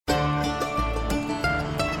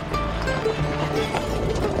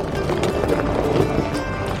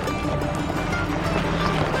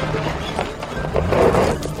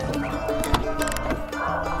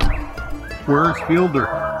Where's Fielder?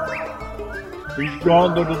 He's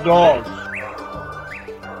gone to the dogs.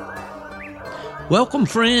 Welcome,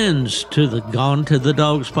 friends, to the Gone to the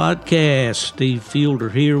Dogs podcast. Steve Fielder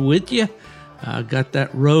here with you. I got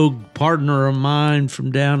that rogue partner of mine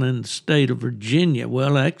from down in the state of Virginia.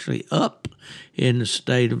 Well, actually up in the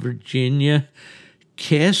state of Virginia.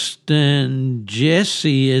 Kesten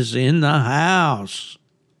Jessee is in the house.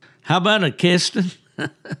 How about it, Kesten?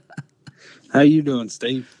 How you doing,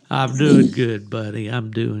 Steve? I'm doing good, buddy.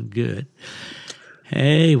 I'm doing good.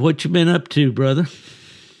 Hey, what you been up to, brother?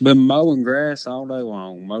 Been mowing grass all day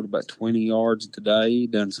long. Mowed about 20 yards today.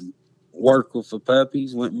 Done some work with the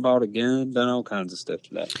puppies. Went and bought a gun. Done all kinds of stuff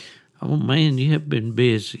today. Oh, man, you have been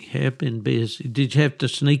busy. Did you have to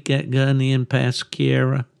sneak that gun in past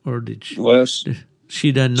Kiara? Or did she? Well,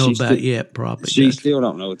 she doesn't know about it yet, probably. She still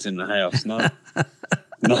don't know it's in the house. Not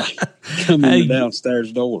come in the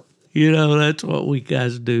downstairs door. You know, that's what we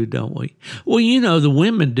guys do, don't we? Well, you know, the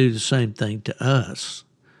women do the same thing to us.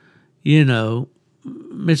 You know,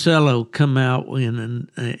 Miss Ella will come out in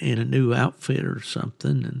a new outfit or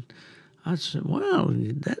something, and I said, "Well,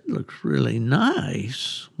 that looks really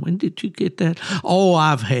nice. When did you get that?" "Oh,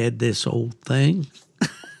 I've had this old thing."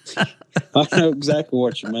 I know exactly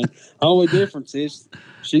what you mean. Only difference is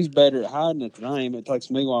she's better at hiding it than I am. It takes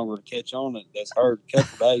me longer to catch on it. That's her a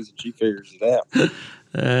couple of days, and she figures it out.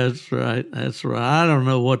 That's right. I don't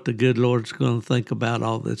know what the good Lord's going to think about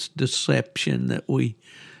all this deception that we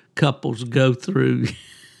couples go through,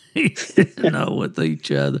 with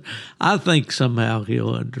each other. I think somehow he'll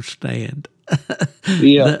understand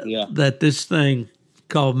that this thing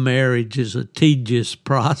called marriage is a tedious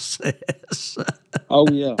process.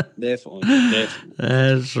 Oh, yeah, definitely.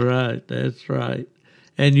 That's right.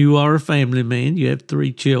 And you are a family man. You have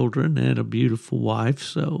 3 children and a beautiful wife,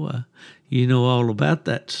 so you know all about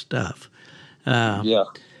that stuff.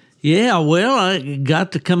 Yeah, well, I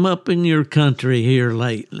got to come up in your country here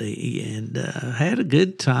lately and had a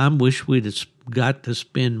good time. Wish we'd have got to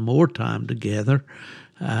spend more time together.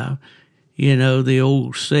 You know, the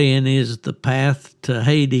old saying is the path to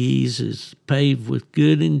Hades is paved with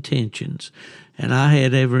good intentions. And I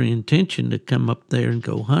had every intention to come up there and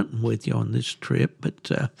go hunting with you on this trip. But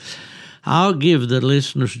I'll give the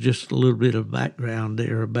listeners just a little bit of background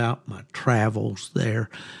there about my travels there.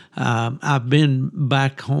 I've been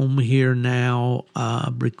back home here now,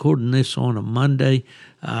 recording this on a Monday.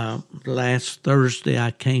 Last Thursday I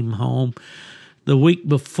came home. The week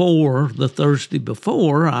before, the Thursday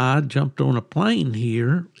before, I jumped on a plane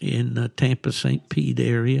here in the Tampa, St. Pete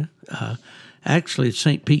area. Actually,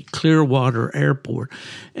 St. Pete Clearwater Airport.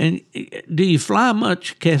 And do you fly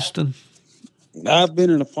much, Kesten? I've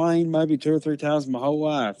been in a plane maybe 2 or 3 times my whole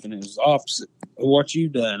life, and it was opposite of what you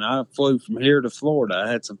done. I flew from here to Florida.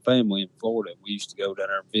 I had some family in Florida. We used to go down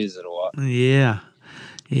there and visit a lot. Yeah.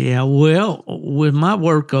 Well, with my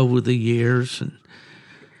work over the years,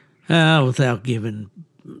 and without giving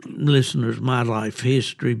listeners my life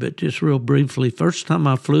history, but just real briefly, first time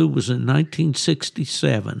I flew was in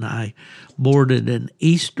 1967. I boarded an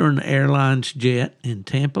Eastern Airlines jet in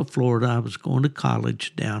Tampa, Florida. I was going to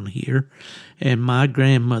college down here, and my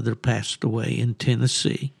grandmother passed away in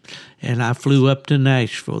Tennessee, and I flew up to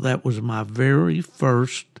Nashville. That was my very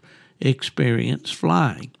first experience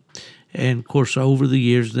flying. And, of course, over the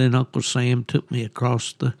years, then Uncle Sam took me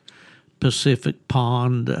across the Pacific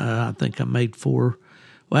Pond. I think I made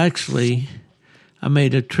I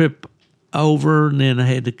made a trip over, and then I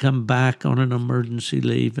had to come back on an emergency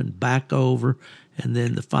leave and back over, and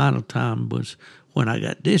then the final time was when I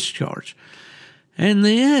got discharged. And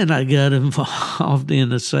then I got involved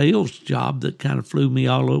in a sales job that kind of flew me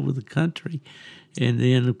all over the country. And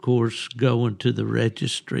then, of course, going to the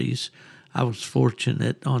registries. I was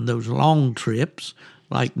fortunate on those long trips,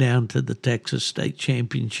 like down to the Texas State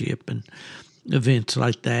Championship and events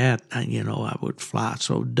like that, I would fly.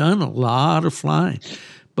 So done a lot of flying.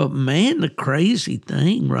 But, man, the crazy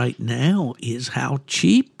thing right now is how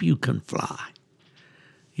cheap you can fly.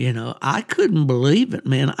 You know, I couldn't believe it,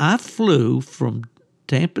 man. I flew from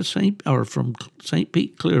from St.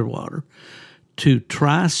 Pete Clearwater to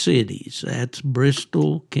Tri-Cities. That's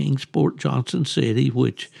Bristol, Kingsport, Johnson City,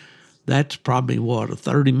 which that's probably, a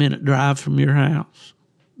 30-minute drive from your house?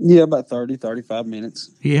 Yeah, about 30, 35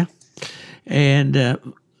 minutes. Yeah. And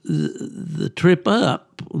the trip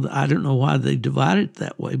up, I don't know why they divided it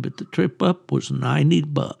that way, but the trip up was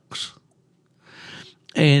 $90.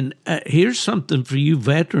 And here's something for you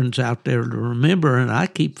veterans out there to remember, and I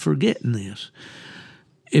keep forgetting this.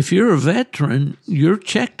 If you're a veteran, your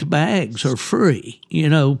checked bags are free. You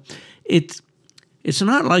know, it's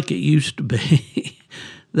not like it used to be.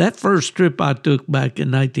 That first trip I took back in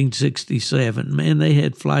 1967, man, they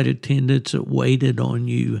had flight attendants that waited on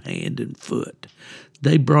you hand and foot.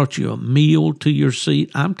 They brought you a meal to your seat.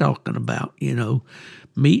 I'm talking about,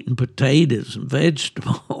 meat and potatoes and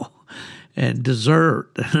vegetable and dessert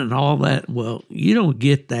and all that. Well, you don't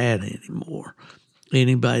get that anymore.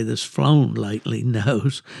 Anybody that's flown lately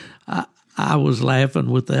knows. I was laughing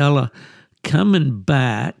with Ella. Coming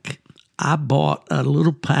back, I bought a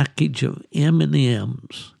little package of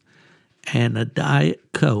M&Ms and a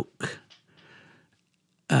Diet Coke.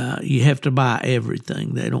 You have to buy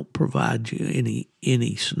everything. They don't provide you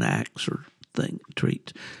any snacks or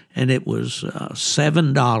treats. And it was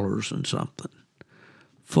 $7 and something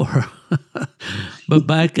for. But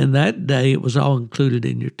back in that day, it was all included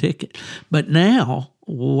in your ticket. But now,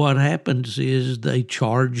 what happens is they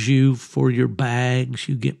charge you for your bags.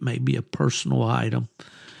 You get maybe a personal item.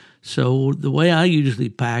 So the way I usually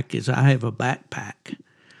pack is I have a backpack.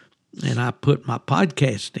 And I put my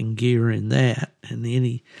podcasting gear in that and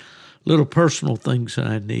any little personal things that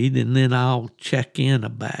I need, and then I'll check in a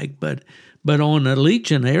bag. But on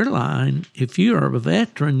Allegiant Airline, if you are a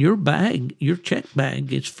veteran, your check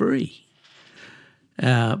bag is free.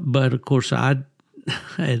 But, of course, I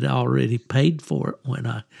had already paid for it when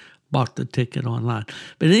I bought the ticket online.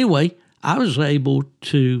 But anyway, I was able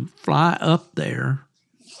to fly up there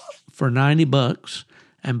for $90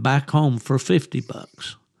 and back home for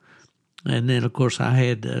 $50. And then, of course, I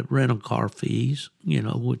had rental car fees,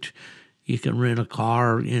 which you can rent a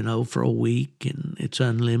car, for a week, and it's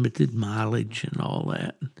unlimited mileage and all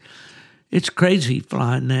that. It's crazy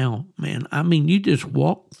flying now, man. I mean, you just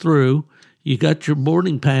walk through. You got your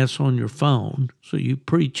boarding pass on your phone, so you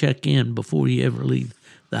pre-check in before you ever leave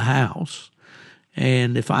the house.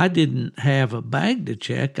 And if I didn't have a bag to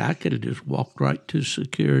check, I could have just walked right to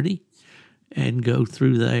security and go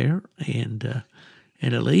through there. And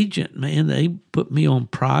Allegiant, man, they put me on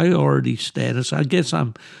priority status. I guess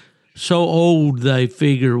I'm so old they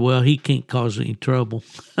figure, well, he can't cause any trouble.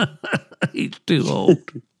 He's too old.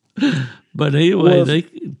 But anyway, they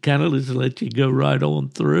kind of just let you go right on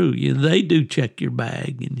through. They do check your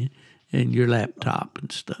bag and your laptop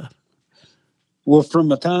and stuff. Well, from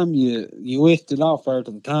the time you lifted off there to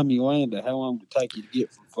the time you landed, how long did it take you to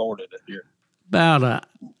get from Florida to here? About an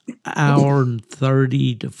hour and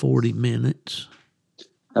 30 to 40 minutes.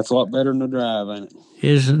 That's a lot better than a drive, ain't it?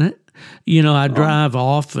 Isn't it? I drive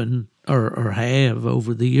often or have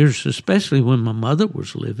over the years, especially when my mother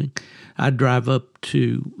was living. I'd drive up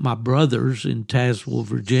to my brother's in Tazewell,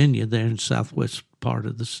 Virginia, there in the southwest part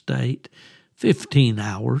of the state, 15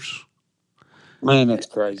 hours. Man, that's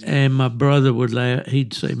crazy. And my brother would laugh.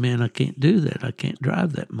 He'd say, man, I can't do that. I can't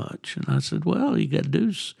drive that much. And I said, well, you got to do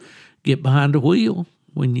is get behind the wheel.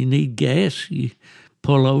 When you need gas, you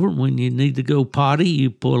pull over. When you need to go potty, you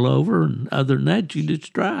pull over. And other than that, you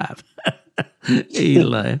just drive. He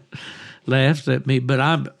laughs at me. But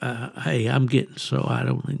I'm getting so I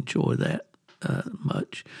don't enjoy that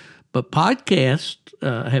much. But podcasts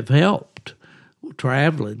have helped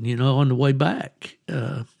traveling, on the way back.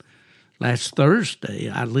 Last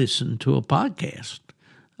Thursday, I listened to a podcast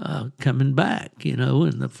coming back,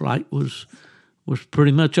 and the flight was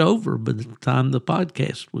pretty much over by the time the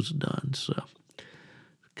podcast was done. So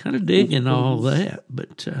kind of digging all that.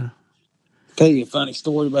 But tell you a funny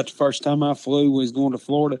story about the first time I flew was going to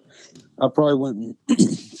Florida. I probably wasn't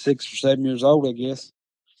 6 or 7 years old, I guess.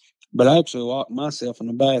 But I actually locked myself in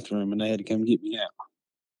the bathroom, and they had to come get me out.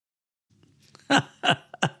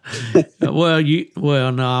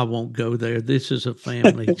 Well, no, I won't go there. This is a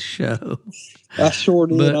family show. I sure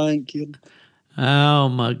did. But, I ain't kidding. Oh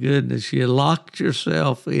my goodness! You locked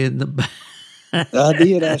yourself in the bath. I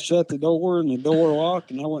did. I shut the door, and the door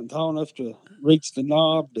locked, and I wasn't tall enough to reach the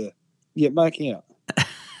knob to get back out.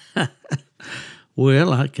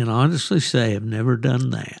 Well, I can honestly say I've never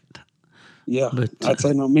done that. Yeah, but I'd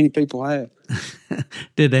say not many people have.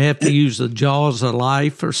 Did they have to use the jaws of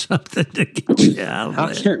life or something to get you out of there?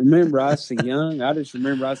 I can't remember. I was so young. I just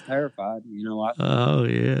remember I was terrified. Oh,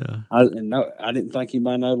 yeah. I didn't think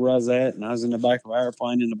anybody knew where I was at, and I was in the back of an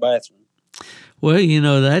airplane in the bathroom. Well,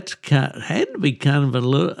 that's had to be kind of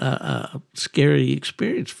a scary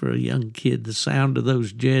experience for a young kid, the sound of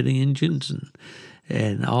those jet engines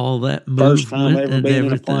and all that movement. First time ever being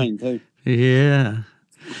in a plane, too. Yeah.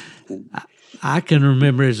 I can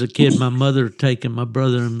remember as a kid my mother taking my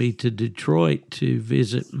brother and me to Detroit to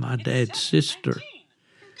visit my dad's sister. Good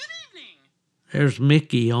evening. There's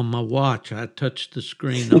Mickey on my watch. I touched the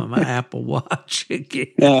screen on my Apple Watch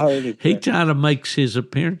again. Yeah, I heard it. He kind of makes his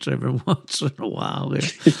appearance every once in a while there.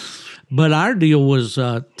 But our deal was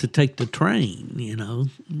to take the train,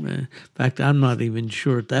 In fact, I'm not even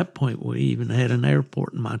sure at that point we even had an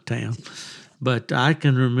airport in my town. But I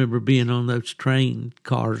can remember being on those train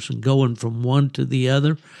cars and going from one to the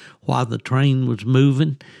other while the train was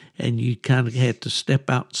moving, and you kind of had to step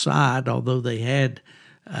outside, although they had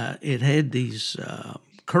it had these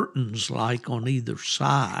curtains like on either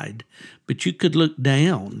side, but you could look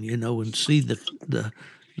down, and see the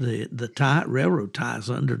railroad ties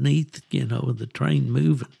underneath, the train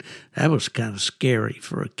moving. That was kind of scary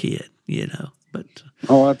for a kid, But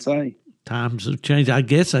I'd say times have changed. I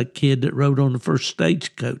guess that kid that rode on the first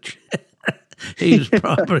stagecoach, he was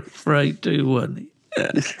probably afraid too, wasn't he?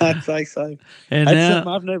 I'd say so. And That's now,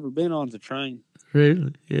 something I've never been on the train.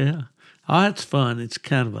 really, yeah. Oh, that's fun. It's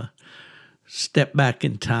kind of a step back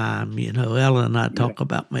in time. Ella and I talk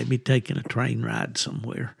about maybe taking a train ride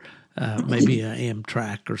somewhere, maybe an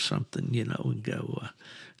Amtrak or something, and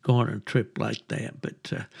go on a trip like that.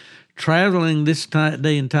 But traveling this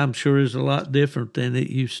day and time sure is a lot different than it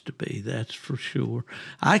used to be. That's for sure.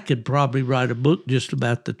 I could probably write a book just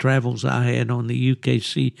about the travels I had on the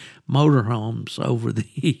UKC motorhomes over the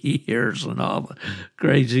years and all the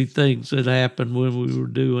crazy things that happened when we were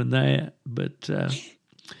doing that. But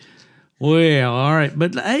well, all right.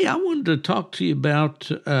 But hey, I wanted to talk to you about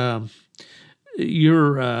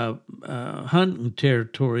your hunting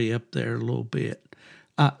territory up there a little bit.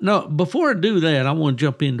 No, before I do that, I want to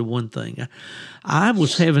jump into one thing. I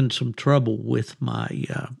was having some trouble with my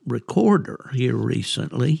recorder here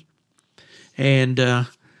recently, and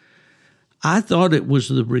I thought it was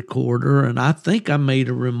the recorder, and I think I made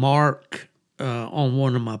a remark on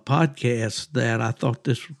one of my podcasts that I thought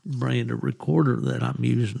this brand of recorder that I'm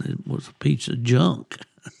using was a piece of junk,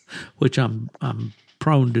 which I'm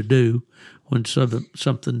prone to do when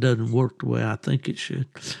something doesn't work the way I think it should.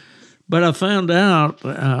 But I found out,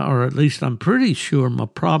 or at least I'm pretty sure, my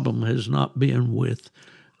problem has not been with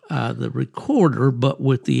the recorder, but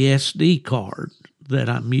with the SD card that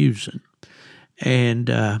I'm using.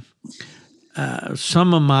 And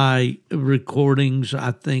some of my recordings,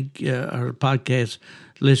 I think, our podcast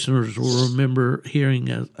listeners will remember hearing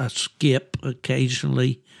a skip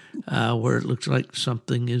occasionally where it looks like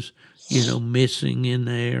something is, missing in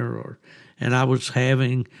there. And I was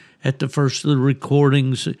having, at the first of the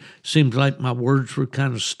recordings, it seemed like my words were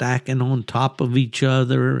kind of stacking on top of each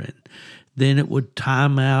other, and then it would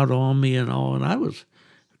time out on me and all. And I was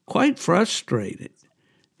quite frustrated.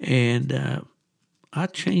 And I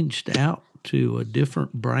changed out to a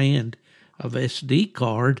different brand of SD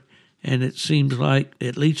card, and it seems like,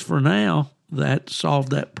 at least for now, that solved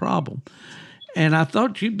that problem. And I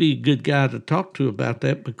thought you'd be a good guy to talk to about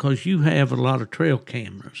that because you have a lot of trail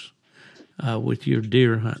cameras with your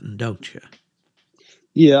deer hunting, don't you?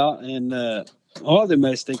 Yeah, and all the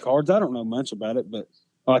SD cards, I don't know much about it, but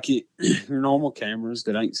like your normal cameras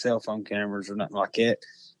that ain't cell phone cameras or nothing like that,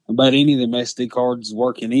 about any of them SD cards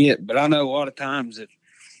work in it. But I know a lot of times that,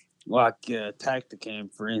 like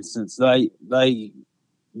Tacticam, for instance, they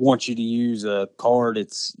want you to use a card.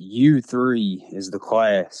 It's U3 is the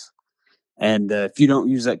class. And if you don't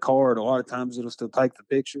use that card, a lot of times it'll still take the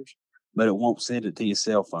pictures, but it won't send it to your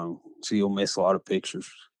cell phone. So you'll miss a lot of pictures.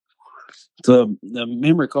 So the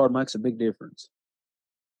memory card makes a big difference.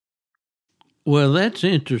 Well, that's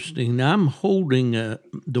interesting. Now, I'm holding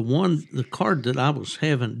the card that I was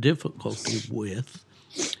having difficulty with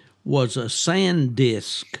was a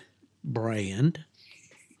SanDisk brand.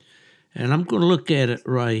 And I'm going to look at it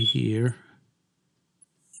right here.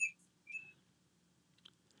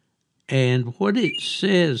 And what it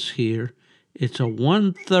says here, it's a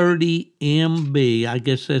 130 MB, I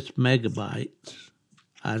guess that's megabytes,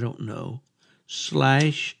 I don't know,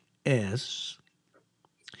 /S.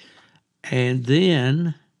 And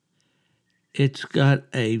then it's got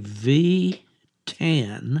a V10,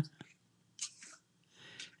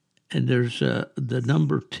 and there's the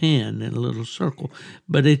number 10 in a little circle,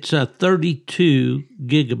 but it's a 32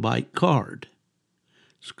 gigabyte card.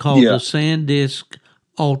 It's called the SanDisk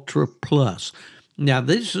Ultra Plus. Now,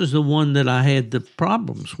 this is the one that I had the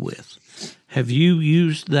problems with. Have you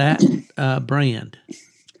used that brand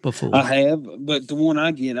before? I have, but the one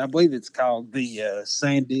I get, I believe it's called the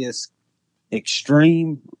SanDisk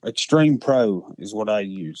Extreme Pro is what I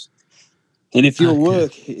use. And if you'll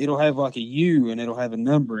look, it'll have like a U and it'll have a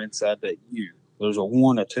number inside that U. There's a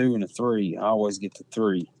 1, a 2, and a 3. I always get the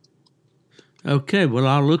 3. Okay, well,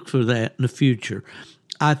 I'll look for that in the future.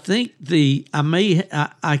 I think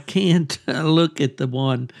I can't look at the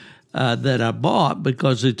one that I bought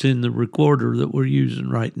because it's in the recorder that we're using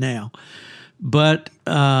right now. But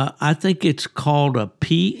I think it's called a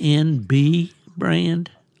PNB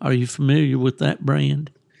brand. Are you familiar with that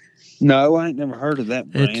brand? No, I ain't never heard of that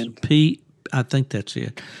It's brand. I think that's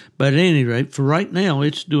it. But at any rate, for right now,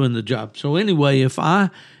 it's doing the job. So anyway, if I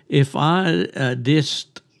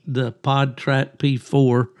dissed the PodTrack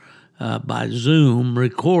P4 by Zoom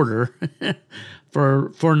recorder,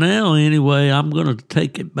 for now anyway, I'm going to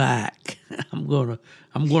take it back. I'm going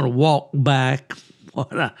to walk back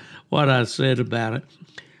what I said about it.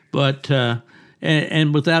 But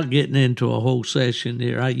and without getting into a whole session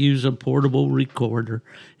here, I use a portable recorder.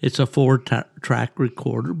 It's a 4-track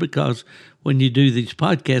recorder because when you do these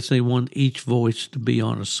podcasts, they want each voice to be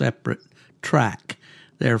on a separate track.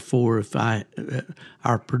 Therefore, if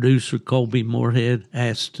our producer Colby Moorhead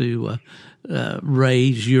has to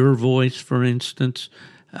raise your voice, for instance,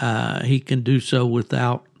 he can do so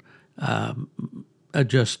without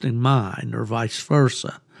adjusting mine, or vice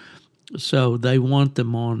versa. So they want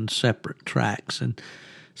them on separate tracks. And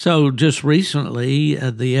so just recently,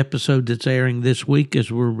 the episode that's airing this week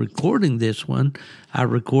as we're recording this one, I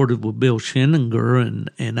recorded with Bill Scheninger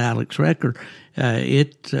and Alex Recker.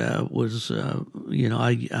 It was,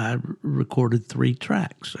 I recorded 3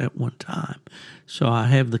 tracks at one time. So I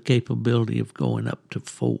have the capability of going up to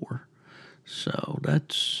 4. So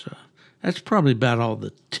that's probably about all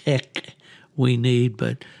the tech we need,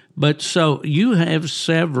 but so you have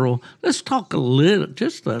several. Let's talk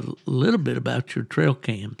just a little bit about your trail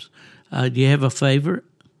cams. Do you have a favorite?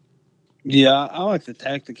 Yeah, I like the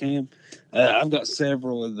Tacticam. I've got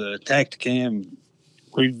several of the Tacticam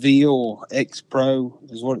Reveal X Pro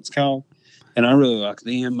is what it's called, and I really like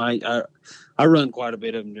them. I run quite a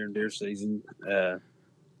bit of them during deer season. I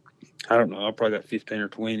don't know. I probably got 15 or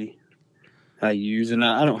 20 I use, and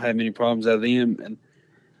I don't have many problems out of them. And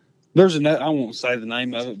there's another. I won't say the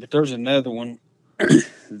name of it, but there's another one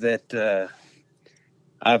that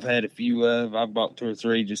I've had a few of. I bought 2 or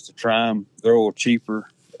 3 just to try them. They're a little cheaper.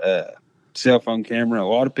 Cell phone camera. A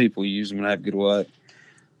lot of people use them and have good luck,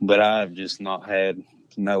 but I've just not had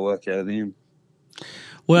no luck out of them.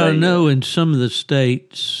 Well, I know in some of the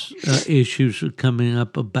states, issues are coming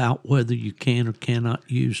up about whether you can or cannot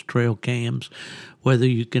use trail cams, whether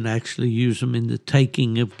you can actually use them in the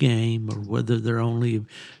taking of game, or whether they're only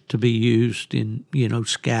to be used in,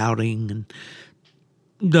 scouting and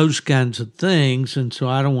those kinds of things. And so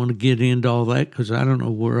I don't want to get into all that because I don't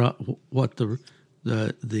know what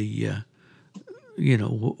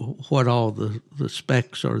what all the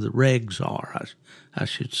specs or the regs are, I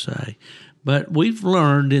should say. But we've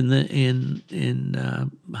learned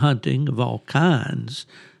in hunting of all kinds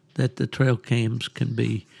that the trail cams can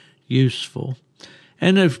be useful.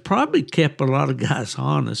 And they've probably kept a lot of guys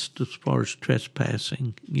honest as far as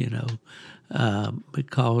trespassing,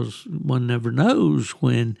 because one never knows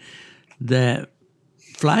when that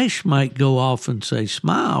flash might go off and say,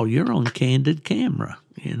 "Smile, you're on candid camera,"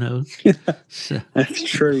 So, That's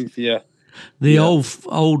true, yeah. The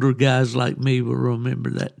older guys like me will remember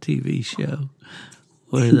that TV show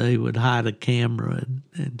where they would hide a camera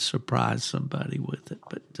and surprise somebody with it.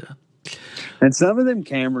 But and some of them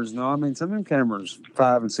cameras, some of them cameras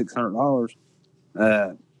 $500 and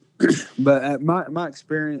 $600. But at my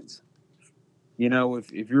experience,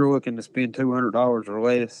 if you're looking to spend $200 or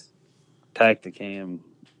less, Tacticam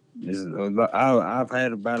is. I've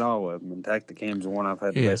had about all of them, and Tacticam's the one I've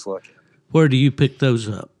had the best luck in. Where do you pick those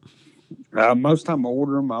up? Most time I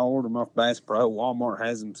order them off Bass Pro. Walmart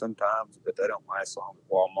has them sometimes, but they don't last long at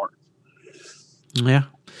Walmart. Yeah.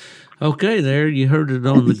 Okay, there you heard it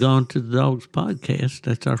on the Gone to the Dogs podcast.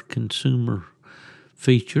 That's our consumer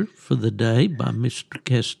feature for the day by Mr.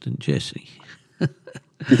 Kesten Jessee.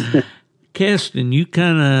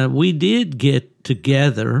 Kesten, we did get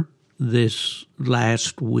together this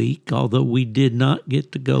last week, although we did not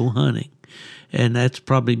get to go hunting, and that's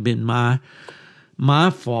probably been my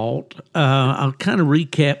fault. I'll kind of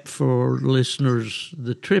recap for listeners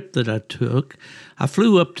the trip that I took. I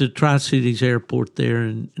flew up to Tri-Cities Airport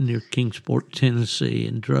there near Kingsport, Tennessee,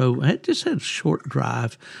 and just had a short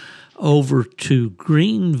drive over to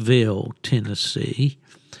Greenville, Tennessee,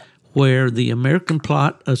 where the American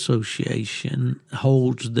Plot Association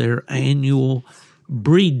holds their annual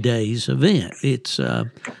Breed Days event. It's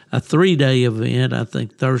a 3-day event, I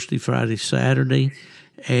think Thursday, Friday, Saturday,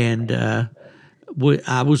 and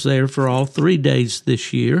I was there for all 3 days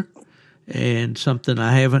this year, and something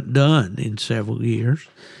I haven't done in several years.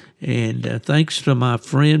 And thanks to my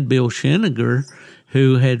friend Bill Scheninger,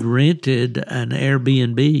 who had rented an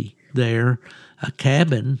Airbnb there, a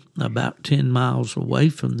cabin about 10 miles away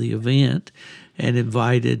from the event, and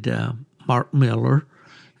invited Mark Miller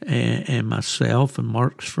and myself and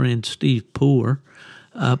Mark's friend Steve Poore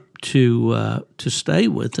up to stay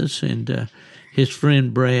with us. And his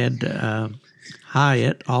friend Brad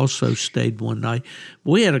Hyatt also stayed one night.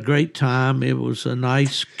 We had a great time. It was a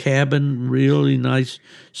nice cabin, really nice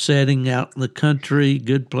setting out in the country,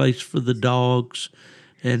 good place for the dogs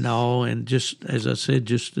and all. And just, as I said,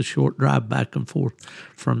 just a short drive back and forth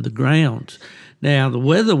from the grounds. Now, the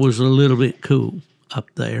weather was a little bit cool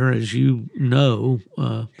up there, as you know.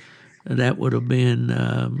 That would have been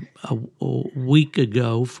a week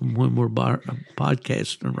ago from when we're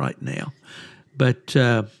podcasting right now. But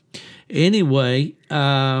anyway,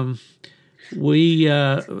 we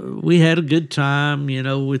had a good time,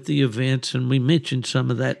 with the events, and we mentioned some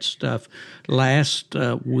of that stuff last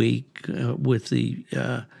week with the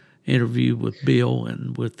interview with Bill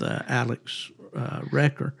and with Alex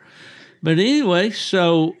Recker. But anyway,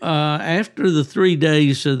 so after the 3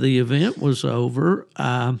 days of the event was over,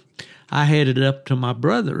 I headed up to my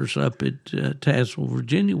brother's up at Tazewell,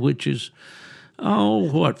 Virginia, which is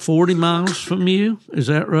 40 miles from you? Is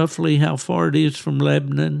that roughly how far it is from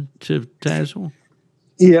Lebanon to Tazewell?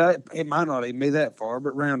 Yeah, it might not even be that far,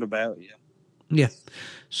 but roundabout, yeah. Yeah.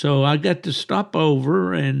 So I got to stop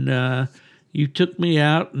over, and you took me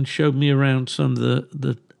out and showed me around some of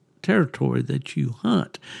the territory that you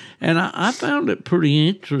hunt. And I found it pretty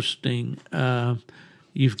interesting.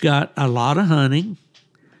 You've got a lot of hunting,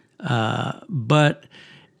 but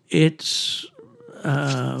it's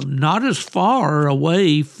not as far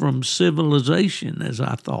away from civilization as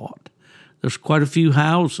I thought. There's quite a few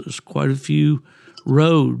houses, quite a few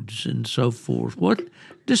roads, and so forth.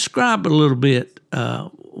 Describe a little bit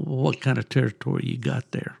what kind of territory you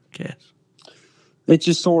got there, Cass? It's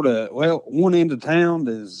just sort of, one end of town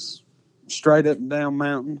is straight up and down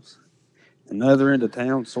mountains. Another end of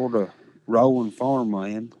town sort of rolling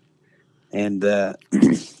farmland. And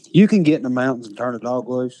you can get in the mountains and turn a dog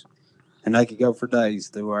loose, and they could go for days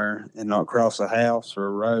through there and not cross a house or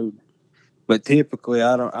a road. But typically,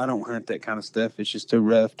 I don't hunt that kind of stuff. It's just too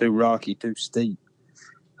rough, too rocky, too steep.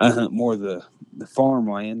 I hunt more the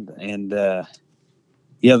farmland, and there's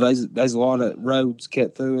a lot of roads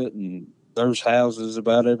cut through it, and there's houses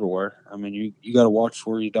about everywhere. I mean, you got to watch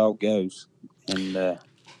where your dog goes, and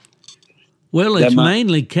it's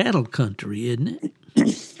mainly cattle country, isn't it?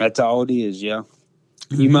 That's all it is. Yeah,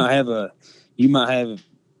 mm-hmm. You might have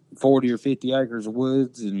 40 or 50 acres of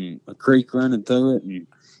woods and a creek running through it, and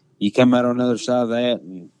you come out on the other side of that,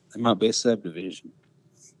 and there might be a subdivision.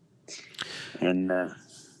 And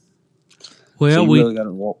so you really got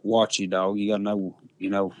to watch your dog. You got to know,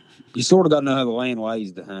 you sort of got to know how the land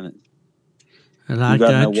lays to hunt it. And you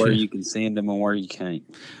got to know where you can send them and where you can't.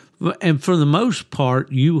 And for the most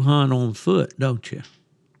part, you hunt on foot, don't you?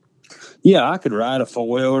 Yeah, I could ride a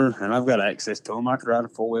four-wheeler, and I've got access to them. I could ride a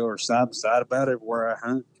four-wheeler side by side about everywhere I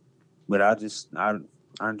hunt. But I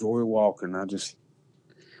enjoy walking. I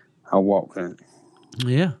walk hunt.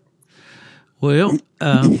 Yeah. Well,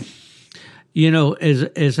 as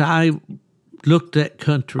I looked that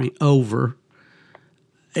country over,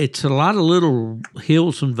 it's a lot of little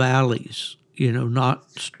hills and valleys,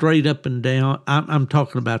 not straight up and down. I'm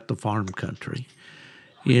talking about the farm country.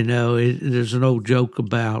 There's an old joke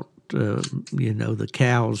about, the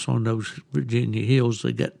cows on those Virginia hills.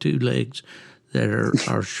 They got two legs that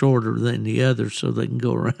are shorter than the others so they can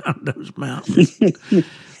go around those mountains.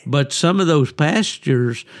 But some of those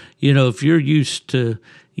pastures, if you're used to,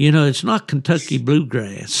 it's not Kentucky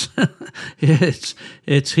bluegrass.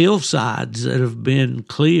 It's hillsides that have been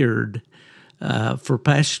cleared for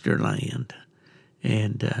pasture land.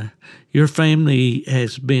 And your family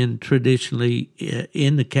has been traditionally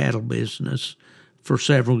in the cattle business for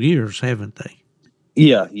several years, haven't they?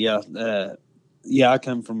 Yeah. I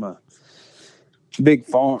come from a big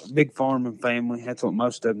farming family. That's what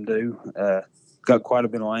most of them do. Got quite a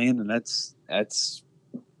bit of land, and that's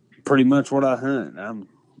pretty much what I hunt. I'm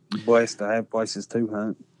blessed to have places to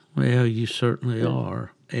hunt. Well, you certainly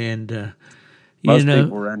are, and most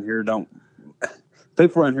people around here don't.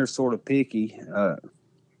 People around here are sort of picky.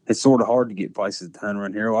 It's sort of hard to get places to hunt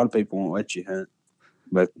around here. A lot of people won't let you hunt,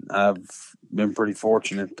 but I've been pretty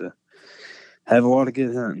fortunate to have a lot of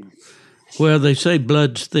good hunting. Well, they say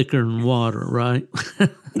blood's thicker than water, right?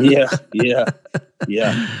 Yeah.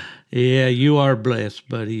 Yeah, you are blessed,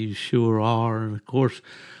 buddy. You sure are. And, of course,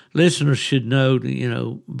 listeners should know,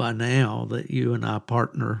 by now that you and I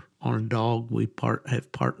partner on a dog. We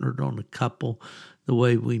have partnered on a couple. The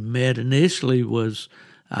way we met initially was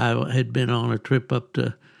I had been on a trip up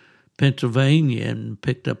to Pennsylvania and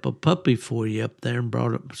picked up a puppy for you up there and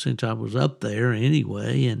brought it since I was up there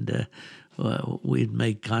anyway. And we'd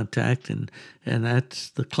made contact, and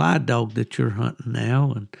that's the Clyde dog that you're hunting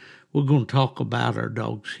now. And we're going to talk about our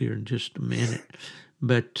dogs here in just a minute.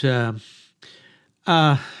 But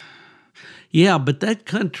Yeah, but that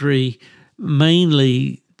country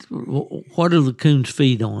mainly, what do the coons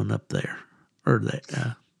feed on up there? Or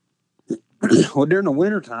that? Well, during the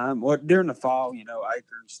wintertime, during the fall, acorns,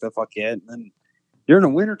 stuff like that. And then during the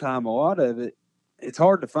wintertime, a lot of it, it's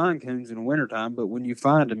hard to find coons in the wintertime, but when you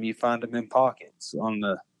find them in pockets on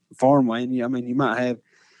the farmland. You might have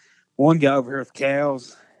one guy over here with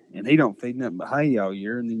cows, and he don't feed nothing but hay all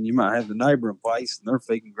year. And then you might have the neighboring place, and they're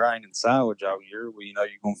feeding grain and silage all year. Well, you're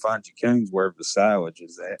going to find your coons wherever the silage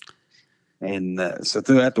is at. And so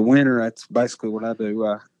throughout the winter, that's basically what I do.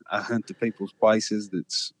 I hunt the people's places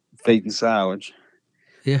that's feeding silage.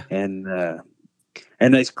 Yeah. And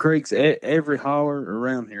there's creeks. Every holler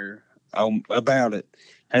around here about it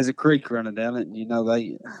has a creek running down it. And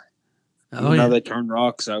they turn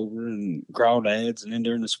rocks over and crawdads, and then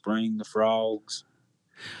during the spring, the frogs,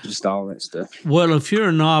 just all that stuff. Well, if you're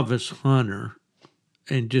a novice hunter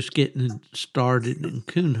and just getting started in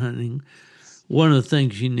coon hunting, one of the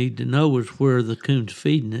things you need to know is where the coon's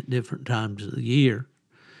feeding at different times of the year.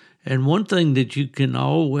 And one thing that you can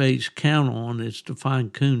always count on is to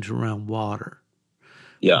find coons around water.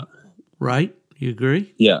 Yeah. Right? You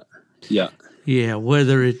agree? Yeah. Yeah. Yeah,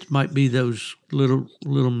 whether it might be those little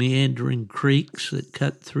meandering creeks that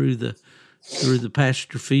cut through the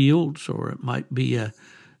pasture fields, or it might be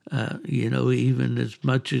even as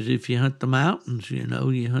much as if you hunt the mountains,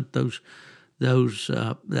 you hunt those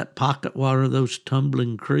that pocket water, those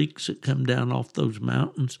tumbling creeks that come down off those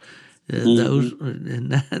mountains. Those,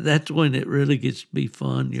 and that's when it really gets to be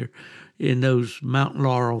fun. You're in those mountain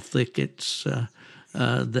laurel thickets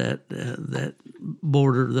that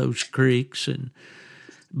border those creeks,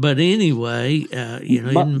 but anyway,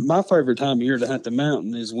 my favorite time of year to hunt the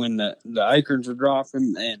mountain is when the acorns are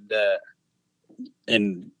dropping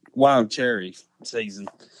and wild cherry season,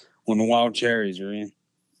 when the wild cherries are in.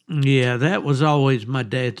 Yeah, that was always my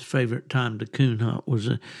dad's favorite time to coon hunt. Was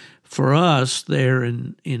for us there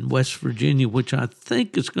in West Virginia, which I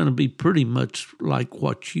think is going to be pretty much like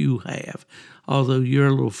what you have, although you're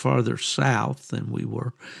a little farther south than we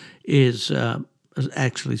were, is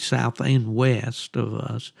actually south and west of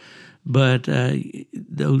us. But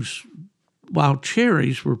those wild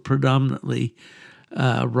cherries were predominantly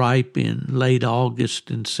ripe in late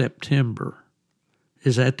August and September.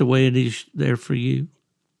 Is that the way it is there for you?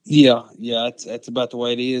 Yeah, that's about the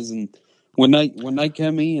way it is. And when they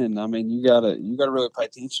come in, you gotta really pay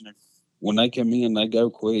attention. When they come in, they go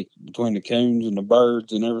quick between the coons and the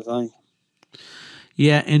birds and everything.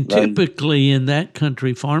 Yeah, and typically in that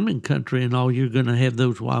country, farming country and all, you're going to have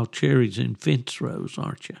those wild cherries in fence rows,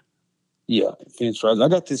 aren't you? Yeah, fence rows. I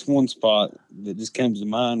got this one spot that just comes to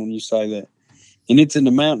mind when you say that, and it's in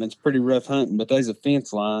the mountain. It's pretty rough hunting, but there's a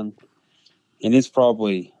fence line, and it's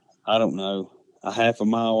probably, I don't know, a half a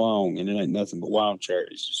mile long, and it ain't nothing but wild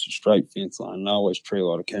cherries. Just a straight fence line, and I always tree a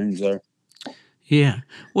lot of coons there. Yeah.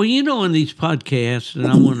 Well, in these podcasts,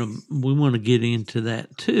 and we want to get into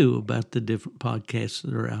that too, about the different podcasts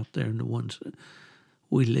that are out there and the ones that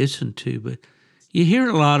we listen to. But you hear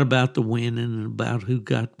a lot about the winning and about who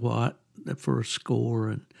got what for a score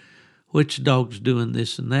and which dog's doing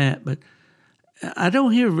this and that. But I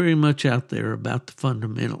don't hear very much out there about the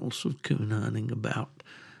fundamentals of coon hunting, about,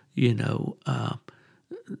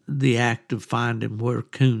 the act of finding where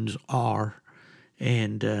coons are.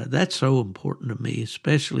 And that's so important to me,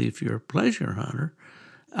 especially if you're a pleasure hunter.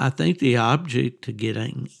 I think the object to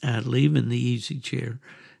getting leaving the easy chair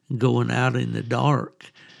and going out in the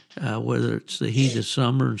dark, whether it's the heat of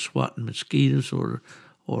summer and swatting mosquitoes or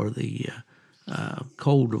the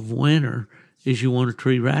cold of winter, is you want to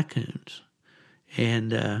tree raccoons.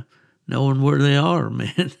 And knowing where they are,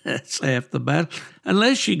 man, that's half the battle.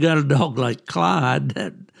 Unless you got a dog like Clyde,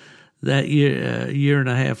 that year and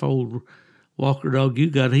a half old Walker dog you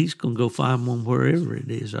got, he's going to go find one wherever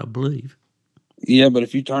it is, I believe. Yeah, but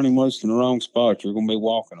if you turn him loose in the wrong spot, you're going to be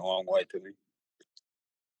walking a long way to him.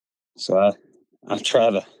 So I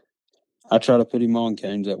try to put him on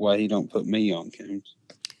coons, that way he don't put me on coons.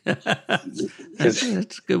 That's a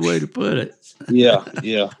good way to put it. Yeah.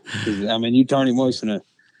 You turn him loose in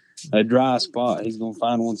a dry spot, he's going to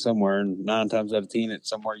find one somewhere, and 9 times out of 10, it's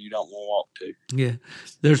somewhere you don't want to walk to. Yeah.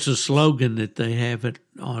 There's a slogan that they have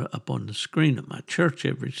up on the screen at my church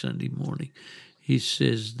every Sunday morning. It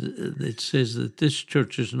says that this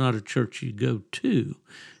church is not a church you go to,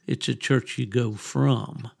 it's a church you go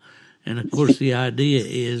from. And, of course, the idea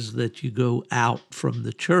is that you go out from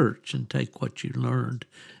the church and take what you learned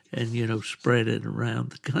and, spread it around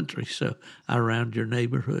the country, so around your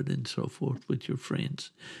neighborhood and so forth with your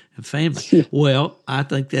friends and family. Well, I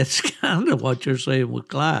think that's kind of what you're saying with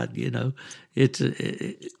Clyde, It's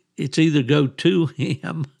it's either go to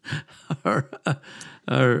him or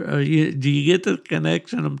do you get the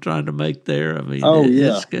connection I'm trying to make there? I mean, Oh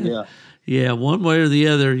it's yeah. yeah, one way or the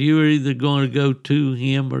other. You're either going to go to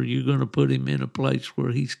him or you're going to put him in a place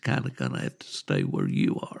where he's kind of going to have to stay where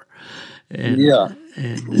you are. Yeah.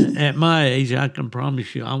 And at my age, I can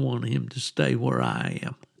promise you, I want him to stay where I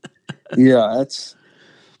am. Yeah,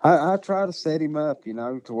 I try to set him up,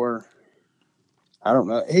 to where I don't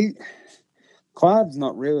know. Clyde's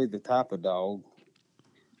not really the type of dog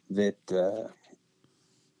that that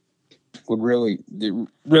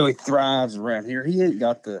really thrives around here. He ain't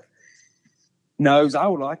got the nose. I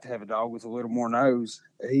would like to have a dog with a little more nose.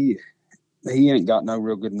 He ain't got no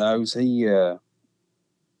real good nose.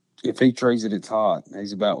 If he trees it, it's hot.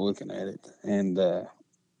 He's about looking at it, and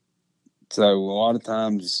so a lot of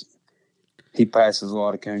times he passes a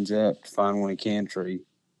lot of coons up to find one he can tree.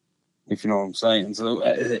 If you know what I'm saying. So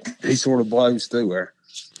he sort of blows through there.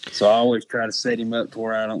 So I always try to set him up to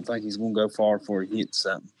where I don't think he's going to go far before he hits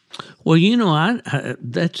something. Well,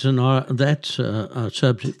 that's a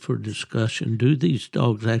subject for discussion. Do these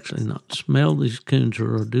dogs actually not smell these coons,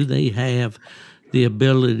 or do they have the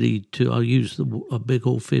ability to? I'll use a big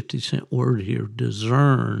old 50-cent word here: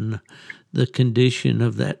 discern the condition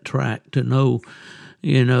of that track to know,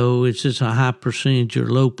 is this a high percentage or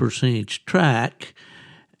low percentage track.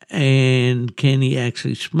 And can he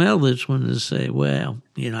actually smell this one and say, well,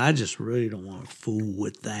 I just really don't want to fool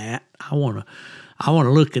with that. I want to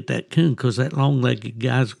look at that coon because that long-legged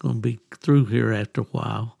guy's going to be through here after a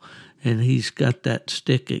while, and he's got that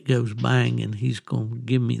stick that goes bang, and he's going to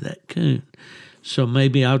give me that coon. So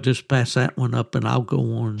maybe I'll just pass that one up and I'll go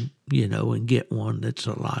on, and get one that's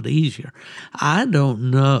a lot easier. I don't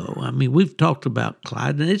know. I mean, we've talked about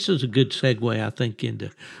Clyde, and this is a good segue, I think, into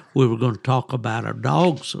we were going to talk about our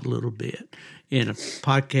dogs a little bit. In a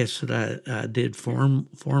podcast that I did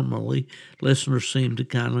formerly, listeners seemed to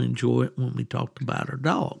kind of enjoy it when we talked about our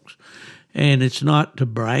dogs. And it's not to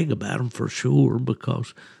brag about them for sure,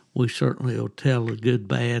 because we certainly will tell the good,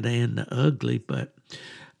 bad, and the ugly, but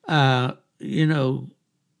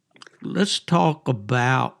let's talk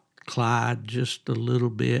about Clyde just a little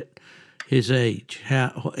bit. His age.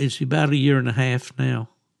 How is he? About a year and a half now?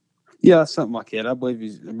 Yeah, something like that. I believe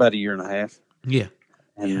he's about a year and a half. Yeah.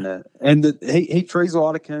 And he trees a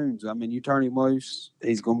lot of coons. I mean, you turn him loose,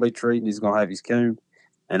 he's going to be treating. He's going to have his coon,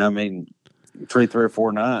 and I mean, tree 3 or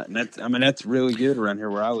 4 a night, and that's really good around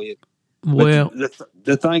here where I live. Well, but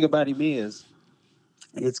the thing about him is,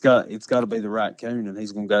 it's got to be the right coon, and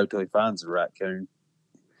he's going to go till he finds the right coon.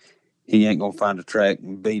 He ain't going to find a track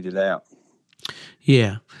and beat it out.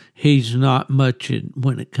 Yeah, he's not much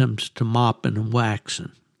when it comes to mopping and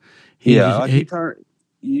waxing. You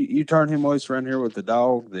turn him loose around here with a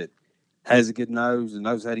dog that has a good nose and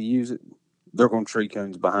knows how to use it, they're going to tree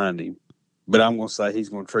coons behind him. But I'm going to say he's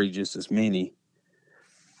going to tree just as many,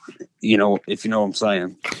 if you know what I'm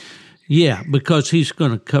saying. Yeah, because he's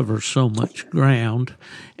going to cover so much ground.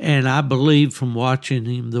 And I believe from watching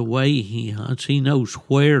him the way he hunts, he knows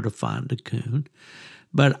where to find a coon.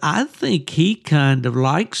 But I think he kind of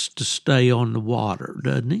likes to stay on the water,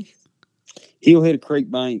 doesn't he? He'll hit a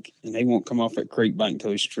creek bank, and he won't come off that creek bank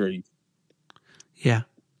until he's treed. Yeah.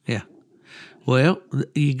 Well,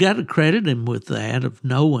 you got to credit him with that, of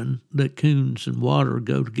knowing that coons and water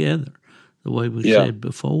go together, the way we said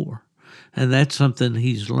before. And that's something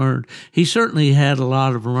he's learned. He certainly had a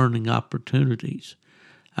lot of learning opportunities.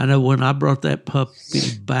 I know when I brought that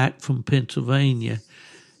puppy back from Pennsylvania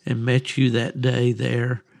and met you that day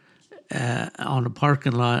there on the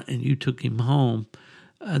parking lot, and you took him home,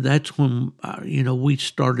 that's when, we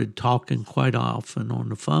started talking quite often on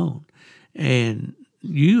the phone. And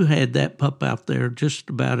you had that pup out there just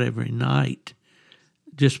about every night,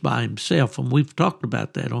 just by himself. And we've talked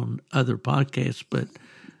about that on other podcasts, but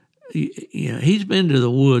he's been to the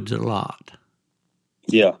woods a lot.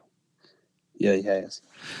 Yeah, he has.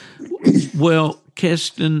 Well,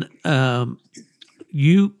 Kesten,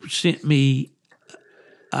 you sent me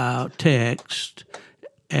a text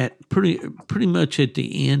at pretty much at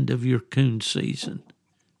the end of your coon season,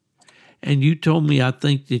 and you told me, I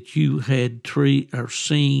think, that you had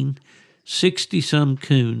seen 60-some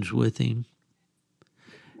coons with him,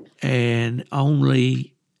 and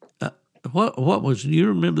only what was? Do you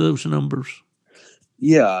remember those numbers?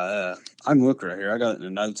 Yeah, I can look right here. I got it in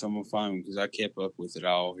the notes on my phone because I kept up with it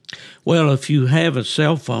all. Well, if you have a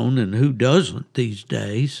cell phone, and who doesn't these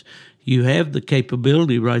days, you have the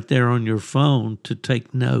capability right there on your phone to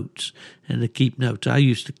take notes and to keep notes. I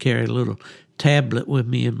used to carry a little tablet with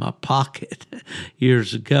me in my pocket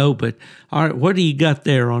years ago. But all right, what do you got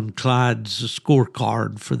there on Clyde's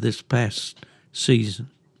scorecard for this past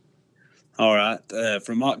season? All right.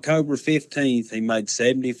 From October 15th, he made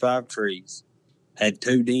 75 trees, had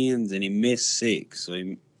 2 dens, and he missed 6. So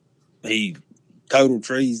he total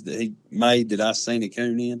trees that he made that I seen a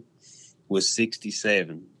coon in was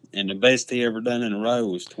 67. And the best he ever done in a row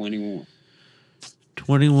was 21.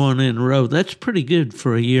 21 in a row. That's pretty good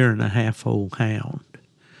for a 1.5-year old hound.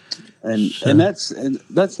 And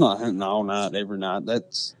that's not hunting all night, every night.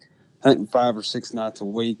 That's hunting 5 or 6 nights a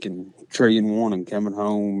week and treeing 1 and coming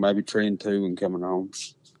home, maybe treeing 2 and coming home.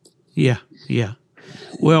 Yeah.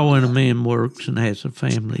 Well, when a man works and has a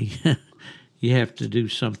family, you have to do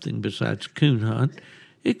something besides coon hunt,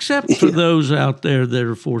 except for those out there that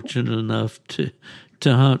are fortunate enough to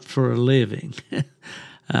hunt for a living.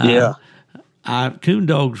 Yeah. Coon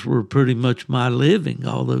dogs were pretty much my living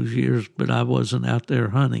all those years, but I wasn't out there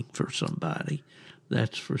hunting for somebody.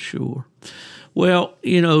 That's for sure. Well,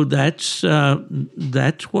 that's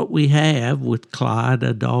what we have with Clyde,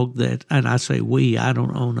 a dog that, and I say we, I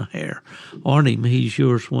don't own a hair on him. He's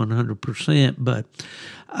yours 100%. But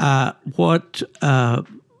what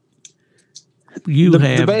you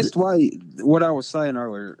have. The best way, what I was saying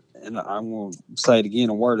earlier, and I'm going to say it again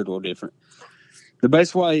and word it a little different. The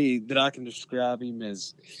best way that I can describe him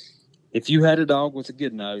is if you had a dog with a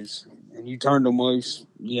good nose and you turned him loose,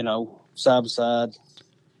 side by side,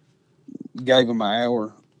 gave him an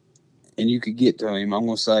hour, and you could get to him, I'm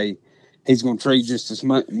going to say he's going to treat just as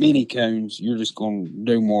many coons. You're just going to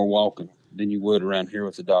do more walking than you would around here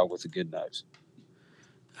with a dog with a good nose.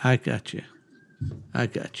 I got you.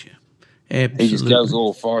 Absolutely. He just goes a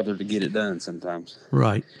little farther to get it done sometimes.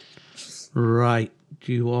 Right.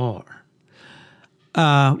 You are.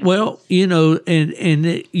 Well,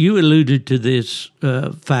 and you alluded to this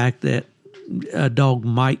fact that a dog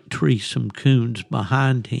might tree some coons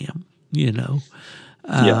behind him,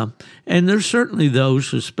 Yeah. And there's certainly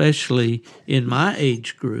those, especially in my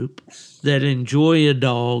age group, that enjoy a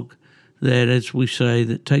dog that, as we say,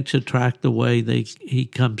 that takes a track the way he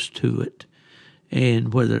comes to it.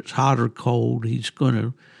 And whether it's hot or cold, he's going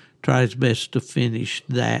to try his best to finish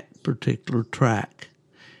that particular track.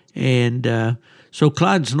 And so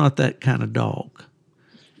Clyde's not that kind of dog.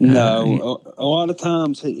 No, a lot of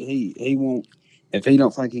times he won't. If he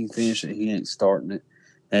don't think he can finish it, he ain't starting it.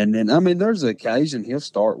 And then, there's an occasion he'll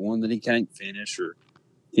start one that he can't finish, or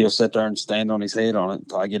he'll sit there and stand on his head on it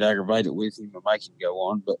until I get aggravated with him and make him go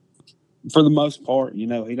on. But for the most part, he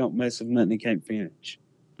don't mess with nothing he can't finish.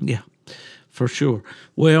 Yeah, for sure.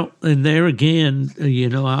 Well, and there again,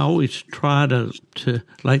 I always try to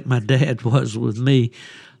like my dad was with me,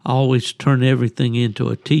 always turn everything into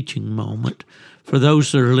a teaching moment. For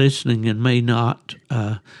those that are listening and may not,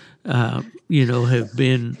 have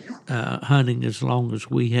been hunting as long as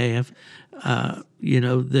we have,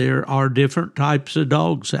 there are different types of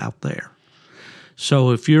dogs out there.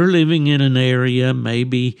 So if you're living in an area,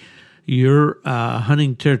 maybe your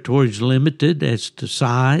hunting territory is limited as to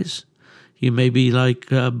size. You may be like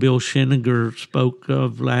Bill Shenniger spoke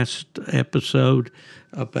of last episode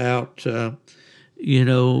about,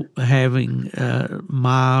 having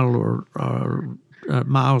mile or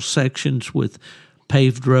mile sections with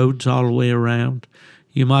paved roads all the way around.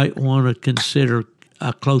 You might want to consider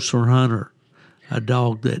a closer hunter, a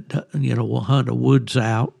dog that will hunt a woods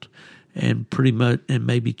out and pretty much and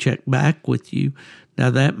maybe check back with you.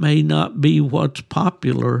 Now that may not be what's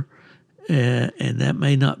popular, and that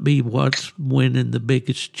may not be what's winning the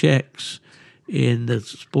biggest checks in the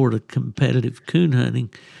sport of competitive coon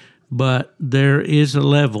hunting, but there is a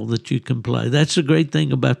level that you can play. That's the great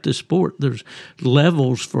thing about this sport. There's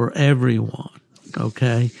levels for everyone,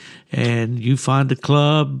 okay? And you find a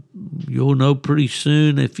club, you'll know pretty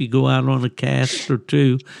soon if you go out on a cast or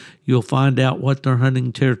two, you'll find out what their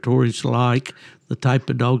hunting territory's like, the type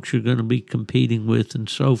of dogs you're going to be competing with, and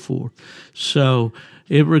so forth. So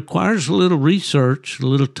it requires a little research, a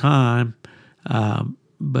little time,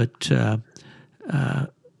 but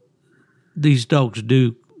these dogs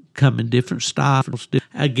do come in different styles.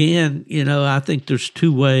 Again, I think there's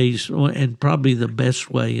 2 ways, and probably the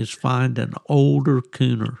best way is find an older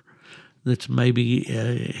cooner that's maybe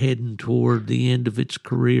heading toward the end of its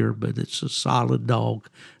career, but it's a solid dog.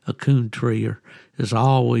 A coon treer is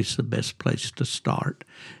always the best place to start.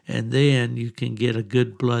 And then you can get a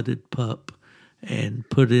good-blooded pup and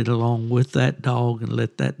put it along with that dog and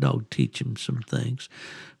let that dog teach him some things.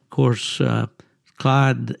 Of course,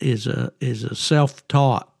 Clyde is a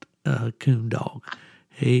self-taught coon dog.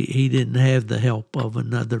 He didn't have the help of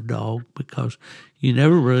another dog because you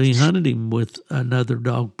never really hunted him with another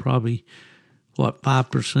dog. Probably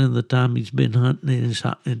 5% of the time he's been hunting in his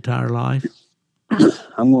entire life.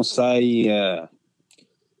 I'm gonna say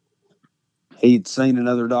he'd seen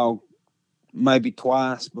another dog maybe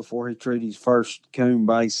twice before he treated his first coon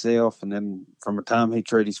by himself. And then from the time he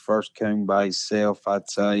treated his first coon by himself, I'd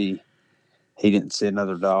say he didn't see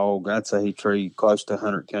another dog. I'd say he treated close to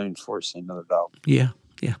 100 coons before he seen another dog. Yeah,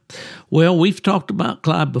 yeah. Well, we've talked about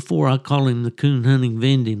Clyde before. I call him the coon hunting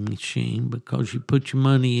vending machine because you put your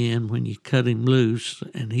money in when you cut him loose,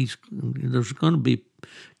 and there's going to be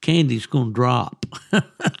candy's going to drop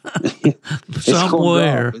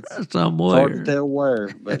somewhere. It's hard to tell where,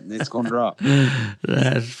 but it's going to drop.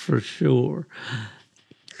 That's for sure.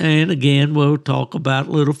 And again, we'll talk about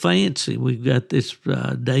Little Phancy. We've got this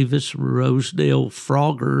Davis Rosedale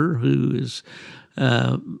Frogger, who is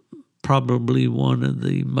probably one of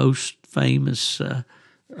the most famous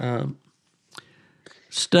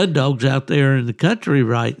stud dogs out there in the country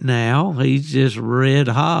right now. He's just red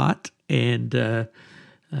hot. And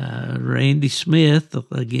Randy Smith,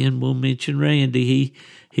 again, we'll mention Randy.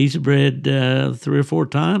 He's bred 3 or 4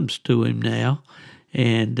 times to him now.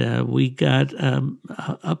 And we got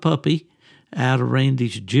a puppy out of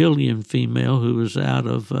Randy's Jillian female who was out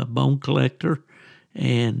of Bone Collector,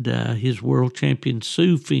 and his world champion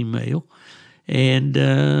Sue female. And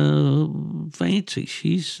Phancy,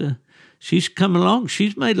 she's come along.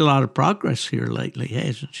 She's made a lot of progress here lately,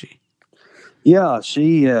 hasn't she? Yeah,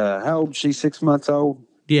 she, how old is she, 6 months old?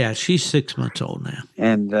 Yeah, she's 6 months old now.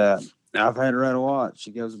 And I've had her out a lot.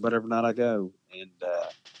 She goes about every night I go. And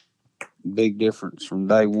big difference from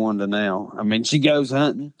day one to now. I mean, she goes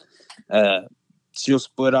hunting. She'll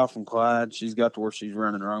split off from Clyde. She's got to where she's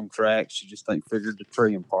running her own track. She just ain't figured the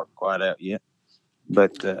treeing part quite out yet.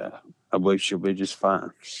 But I believe she'll be just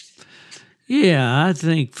fine. Yeah, I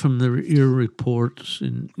think from your reports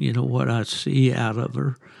and, what I see out of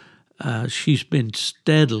her, she's been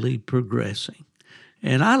steadily progressing.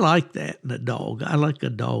 And I like that in a dog. I like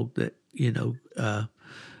a dog that,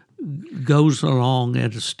 goes along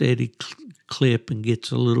at a steady clip and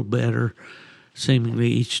gets a little better seemingly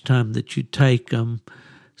each time that you take them.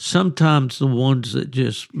 Sometimes the ones that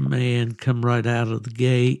just, come right out of the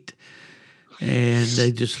gate and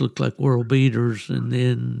they just look like world beaters, and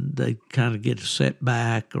then they kind of get a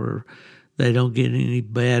setback or they don't get any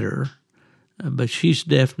better. But she's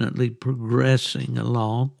definitely progressing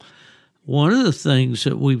along. One of the things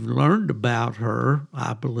that we've learned about her,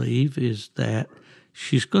 I believe, is that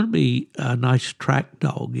she's going to be a nice track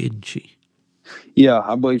dog, isn't she? Yeah,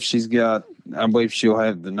 I believe she'll have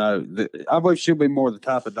the nose. I believe she'll be more the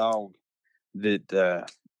type of dog that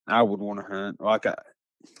I would want to hunt.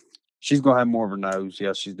 She's going to have more of a nose.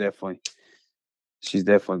 Yeah, she's definitely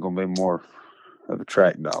going to be more of a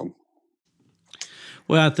track dog.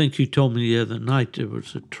 Well, I think you told me the other night there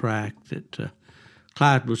was a track that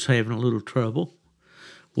Clyde was having a little trouble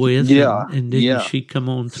with. Yeah. And didn't she come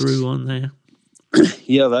on through on that?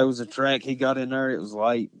 Yeah, that was a track. He got in there. It was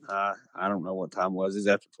late. I don't know what time it was. It was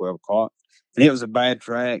after 12 o'clock. And it was a bad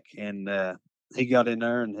track. And he got in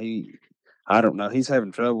there and I don't know. He's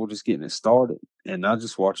having trouble just getting it started. And I was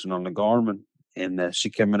just watching on the Garmin. And she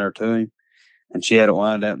came in there to him. And she had it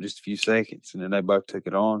lined out in just a few seconds. And then they both took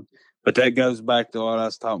it on. But that goes back to what I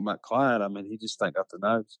was talking about Clyde. I mean, he just ain't got the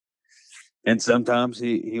nose. And sometimes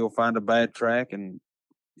he'll find a bad track and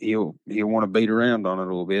he'll want to beat around on it a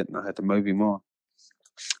little bit. And I have to move him on.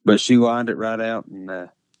 But she lined it right out, and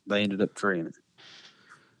they ended up treeing it.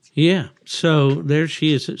 Yeah. So there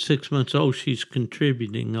she is at 6 months old. She's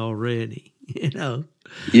contributing already,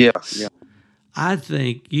 Yeah. I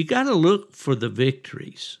think you got to look for the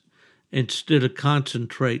victories instead of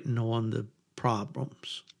concentrating on the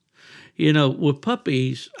problems. With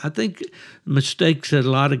puppies, I think mistakes that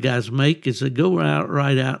a lot of guys make is they go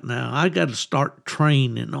right out now. I got to start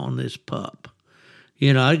training on this pup.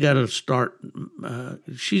 I got to start,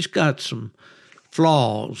 she's got some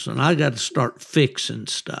flaws, and I got to start fixing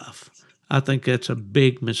stuff. I think that's a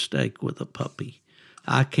big mistake with a puppy.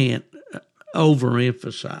 I can't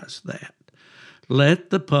overemphasize that. Let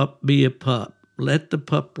the pup be a pup. Let the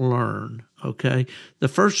pup learn, okay? The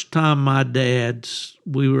first time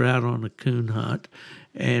we were out on a coon hunt,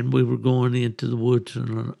 and we were going into the woods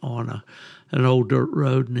on an old dirt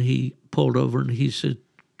road, and he pulled over and he said,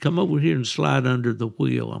 "Come over here and slide under the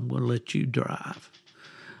wheel. I'm going to let you drive."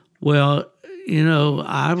 Well,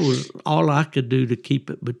 all I could do to keep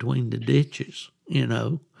it between the ditches, and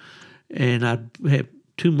I'd have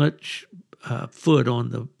too much foot on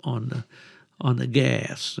the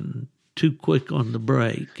gas and too quick on the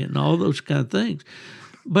brake and all those kind of things.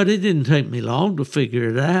 But it didn't take me long to figure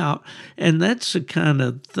it out. And that's the kind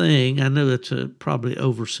of thing, I know that's probably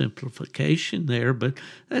oversimplification there, but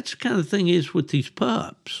that's the kind of thing is with these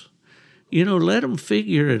pups. Let them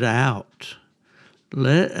figure it out.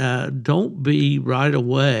 Don't be right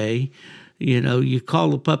away, You call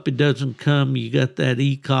the puppy, doesn't come, you got that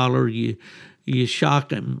e-collar, you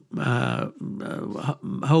shock him,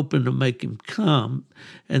 hoping to make him come.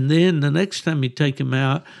 And then the next time you take him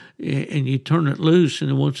out and you turn it loose and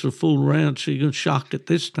it wants to fool around, so you're going to shock it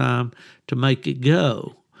this time to make it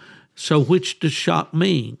go. So which does shock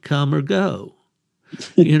mean, come or go?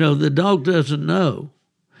 The dog doesn't know.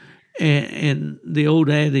 And the old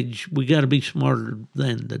adage, we got to be smarter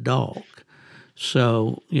than the dog.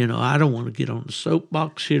 So, I don't want to get on the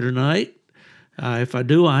soapbox here tonight. If I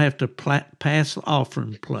do, I have to pass the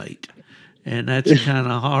offering plate. And that's kind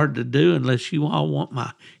of hard to do unless you all want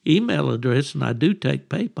my email address, and I do take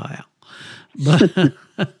PayPal.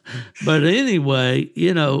 But anyway,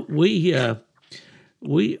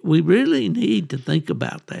 we really need to think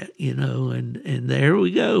about that, and there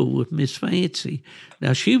we go with Miss Phancy.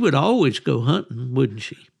 Now, she would always go hunting, wouldn't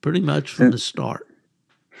she? Pretty much from the start.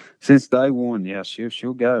 Since day one, yeah,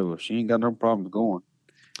 she'll go. She ain't got no problem going.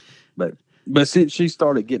 But since she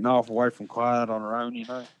started getting off away from Clyde on her own,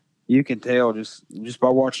 you can tell just by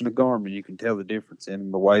watching the Garmin, you can tell the difference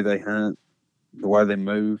in the way they hunt, the way they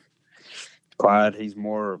move. Clyde, he's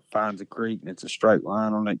more finds a creek and it's a straight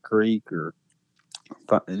line on that creek, or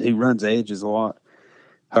he runs edges a lot.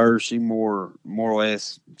 Her, she more or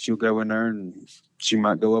less, she'll go in there and she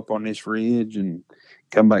might go up on this ridge and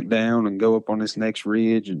come back down and go up on this next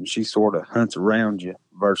ridge, and she sort of hunts around you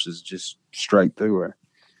versus just straight through her.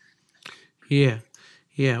 Yeah.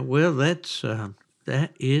 Well,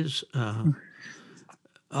 that is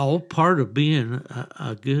all part of being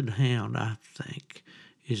a good hound, I think,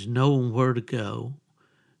 is knowing where to go,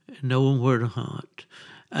 knowing where to hunt.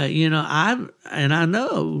 I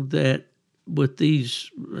know that with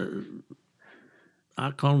these,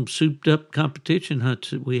 I call them souped up competition hunts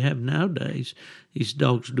that we have nowadays, these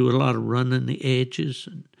dogs do a lot of running the edges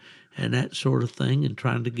and that sort of thing, and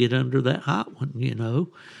trying to get under that hot one,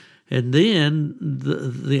 And then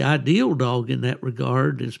the ideal dog in that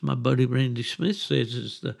regard, as my buddy Randy Smith says,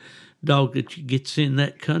 is the dog that gets in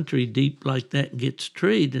that country deep like that and gets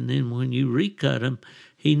treed, and then when you recut him,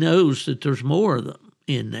 he knows that there's more of them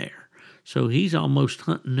in there. So he's almost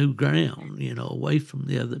hunting new ground, away from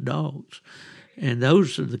the other dogs. And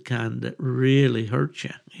those are the kind that really hurt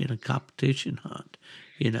you in a competition hunt,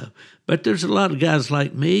 But there's a lot of guys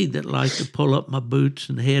like me that like to pull up my boots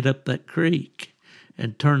and head up that creek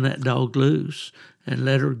and turn that dog loose and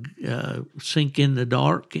let her sink in the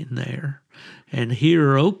dark in there and hear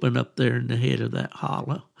her open up there in the head of that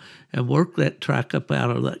hollow and work that track up out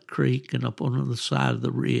of that creek and up on the side of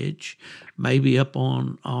the ridge, maybe up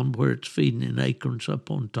on where it's feeding in acorns up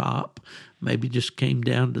on top, maybe just came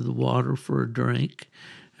down to the water for a drink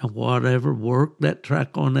and whatever, work that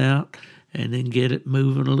track on out and then get it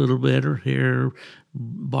moving a little better. Hear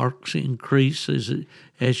barks increase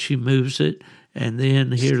as she moves it, and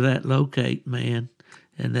then hear that locate, man,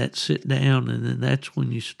 and that sit down, and then that's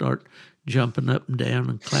when you start jumping up and down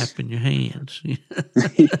and clapping your hands.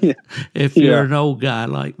 If you're an old guy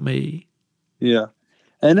like me. Yeah.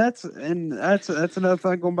 And that's another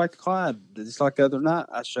thing going back to Clyde. Just like the other night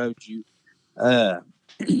I showed you,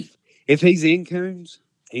 if he's in coons,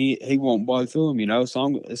 he won't blow through them,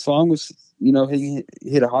 as long as he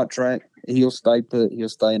hit a hot track, he'll stay put, he'll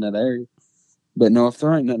stay in that area. But no, if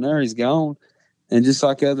there ain't nothing there, he's gone. And just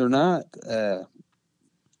like the other night,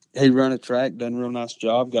 he run a track, done a real nice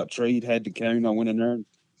job, got treed, had the coon. I went in there and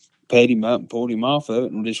pet him up and pulled him off of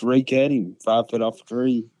it and just recut him 5 foot off the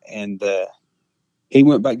tree. And he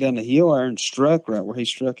went back down the hill there and struck right where he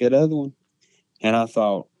struck that other one. And I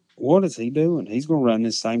thought, what is he doing? He's going to run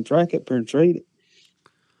this same track up here and treat it.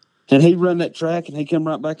 And he run that track and he come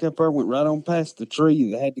right back up there, went right on past the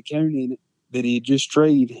tree that had the coon in it that he had just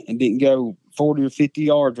treed, and didn't go 40 or 50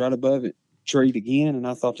 yards right above it, treed again. And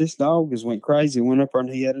I thought, this dog just went crazy, went up there and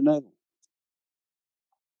he had another one.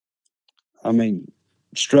 I mean,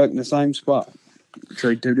 struck in the same spot,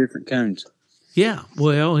 treed 2 different coons. Yeah,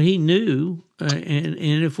 well, he knew, and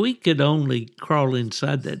if we could only crawl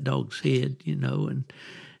inside that dog's head,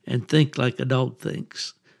 and think like a dog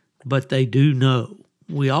thinks, but they do know.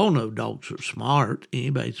 We all know dogs are smart.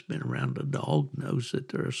 Anybody that's been around a dog knows that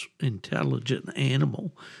they're an intelligent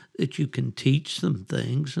animal, that you can teach them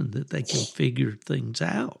things and that they can figure things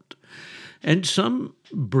out. And some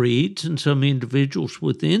breeds and some individuals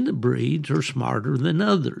within the breeds are smarter than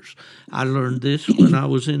others. I learned this when I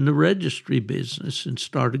was in the registry business and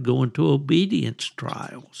started going to obedience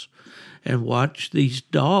trials and watched these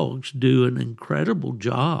dogs do an incredible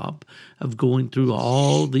job of going through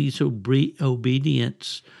all these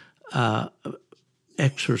obedience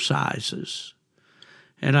exercises.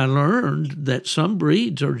 And I learned that some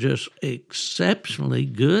breeds are just exceptionally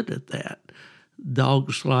good at that.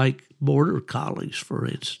 Dogs like border collies, for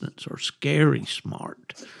instance, are scary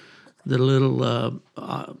smart. The little, the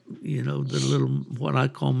little what I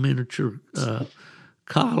call miniature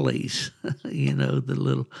collies. The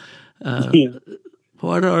little Yeah.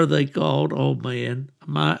 what are they called? Oh man,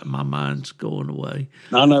 my mind's going away.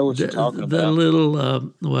 I know what The, you're talking the about. little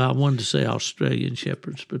well, I wanted to say Australian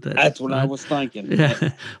shepherds, but That's what I was thinking.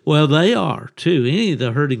 yeah. Well, they are too. Any of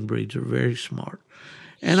the herding breeds are very smart.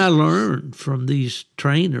 And I learned from these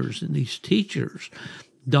trainers and these teachers,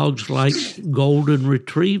 dogs like golden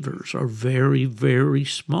retrievers are very, very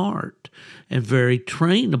smart and very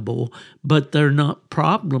trainable, but they're not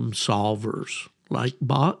problem solvers like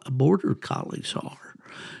border collies are.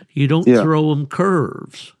 You don't Yeah. throw them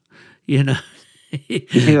curves, you know.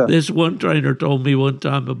 Yeah. This one trainer told me one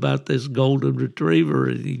time about this golden retriever,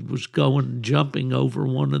 and he was jumping over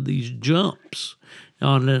one of these jumps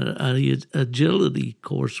on a agility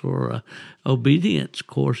course or a obedience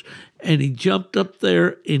course, and he jumped up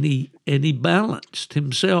there and he balanced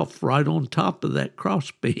himself right on top of that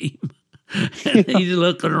crossbeam, and he's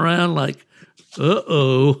looking around like,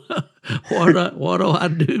 uh-oh, what do I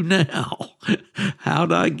do now?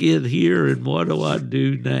 How'd I get here, and what do I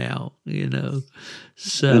do now?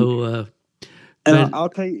 So, And but I'll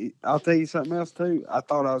tell you something else too. I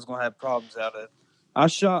thought I was going to have problems out of it. I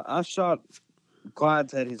shot.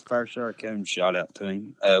 Clyde's had his fair share of coon shot out to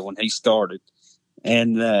him when he started,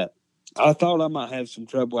 and I thought I might have some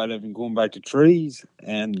trouble out of him going back to trees.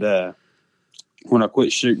 And when I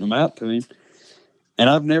quit shooting them out to him, and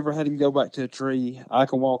I've never had him go back to a tree. I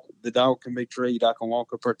can walk. The dog can be treed. I can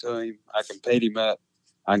walk up there to him. I can pet him up.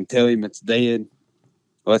 I can tell him it's dead.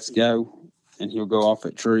 Let's go, and he'll go off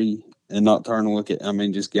that tree and not turn and look at. I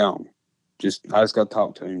mean, just gone. I just got to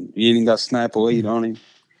talk to him. You ain't got to snap a lead on him.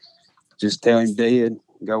 Just tell him dead.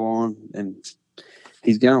 Go on, and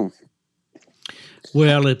he's gone.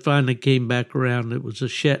 well, it finally came back around. It was a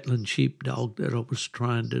Shetland sheepdog that I was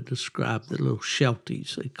trying to describe, the little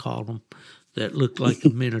Shelties, they call them, that look like a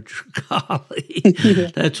miniature collie.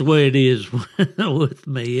 That's the way it is with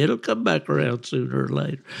me. It'll come back around sooner or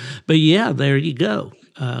later. But yeah, there you go,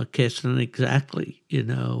 Kesten, exactly,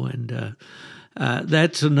 and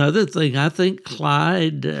that's another thing. I think,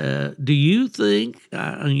 Clyde, do you think,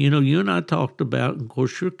 you and I talked about, and of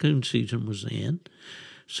course, your coon season was in,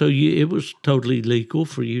 so it was totally legal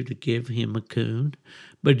for you to give him a coon.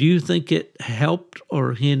 But do you think it helped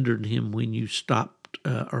or hindered him when you stopped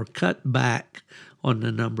or cut back on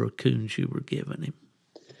the number of coons you were giving him?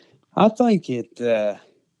 I think it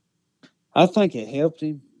helped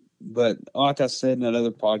him, but like I said in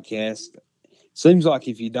another podcast, seems like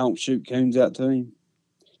if you don't shoot coons out to him,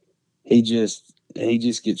 he just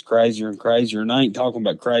gets crazier and crazier. And I ain't talking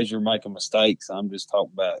about crazier making mistakes. I'm just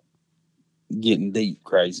talking about getting deep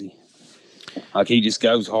crazy. Like he just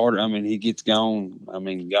goes harder. I mean, he gets gone. I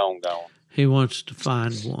mean, gone. He wants to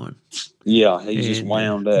find one. Yeah, he's just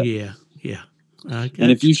wound up. Yeah.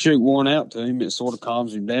 And if you shoot one out to him, it sort of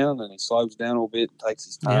calms him down, and he slows down a little bit, takes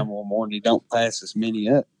his time a little more, and he don't pass as many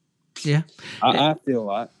up. Yeah. I feel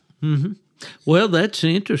like. Mm-hmm. Well, that's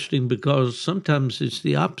interesting because sometimes it's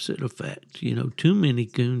the opposite effect. Too many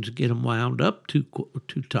coons get them wound up too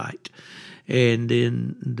tight, and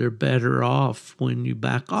then they're better off when you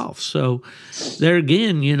back off. So there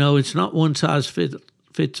again, it's not one size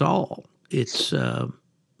fits all. It's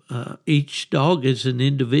each dog is an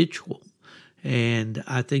individual, and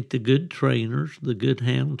I think the good trainers, the good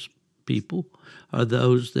hounds people, are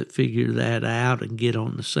those that figure that out and get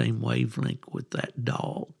on the same wavelength with that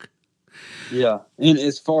dog. Yeah, and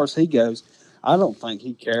as far as he goes, I don't think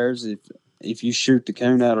he cares if you shoot the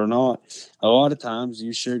coon out or not. A lot of times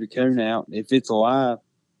you shoot a coon out, if it's alive,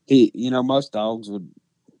 most dogs would,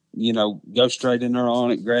 go straight in there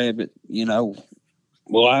on it, grab it,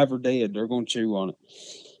 alive or dead, they're going to chew on it.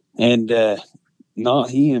 And not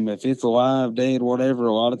him. If it's alive, dead, whatever,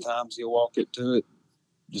 a lot of times he'll walk up to it,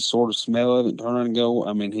 just sort of smell of it, turn around and go.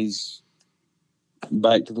 I mean, he's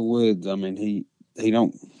back to the woods. I mean, he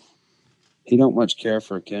don't much care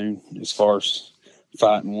for a coon as far as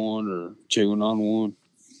fighting one or chewing on one.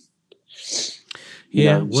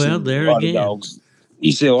 There again.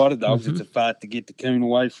 You see a lot of dogs, it's a fight to get the coon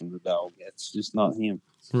away from the dog. That's just not him.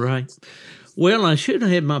 Right. Well, I should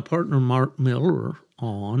have had my partner Mark Miller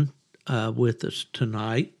on with us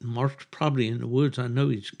tonight. Mark's probably in the woods. I know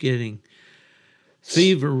he's getting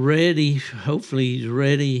Fever ready. Hopefully he's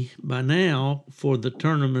ready by now for the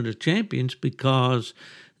Tournament of Champions, because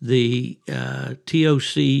the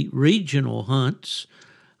TOC regional hunts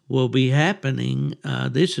will be happening.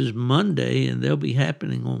 This is Monday, and they'll be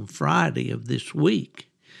happening on Friday of this week.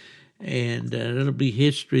 And it'll be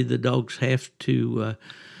history. The dogs have to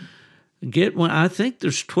get one. I think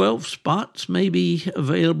there's 12 spots maybe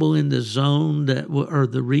available in the zone or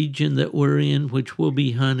the region that we're in, which we'll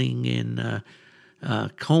be hunting in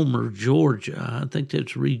Comer, Georgia. I think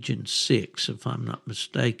that's Region 6, if I'm not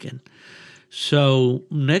mistaken. So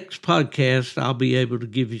next podcast, I'll be able to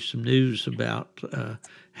give you some news about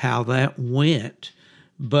how that went.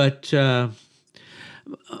 But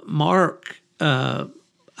Mark,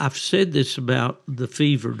 I've said this about the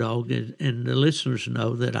Fever dog, and the listeners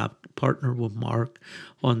know that I partnered with Mark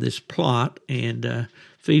on this plot, and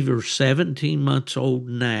Fever's 17 months old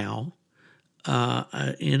now.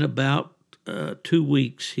 In about 2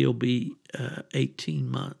 weeks, he'll be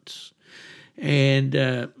 18 months. And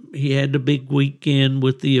he had the big weekend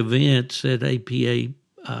with the events at APA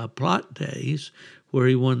Plot Days, where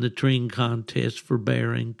he won the treeing contest for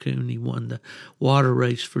bear and coon. He won the water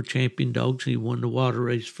race for champion dogs. He won the water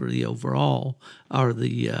race for the overall, or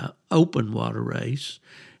the open water race.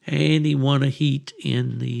 And he won a heat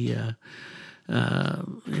in the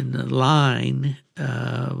line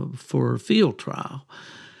for a field trial.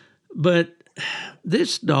 But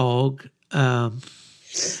this dog, there's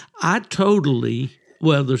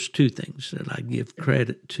two things that I give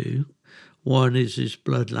credit to. One is his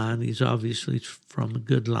bloodline. He's obviously from a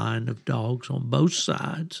good line of dogs on both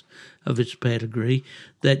sides of his pedigree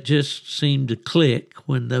that just seemed to click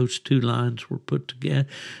when those two lines were put together.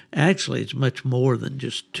 Actually, it's much more than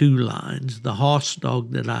just two lines. The Hoss dog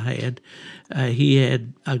that I had, he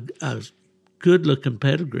had a good-looking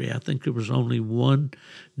pedigree. I think there was only one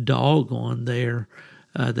dog on there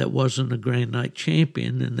that wasn't a Grand Night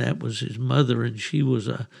champion, and that was his mother, and she was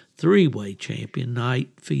a three-way champion, night,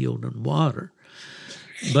 field, and water.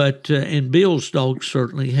 But and Bill's dog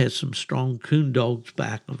certainly has some strong coon dogs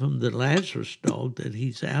back of him, the Lazarus dog that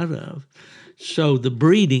he's out of. So the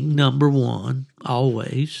breeding, number one,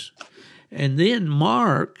 always. And then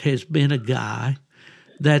Mark has been a guy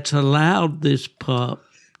that's allowed this pup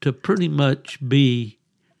to pretty much be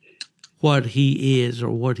what he is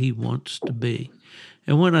or what he wants to be.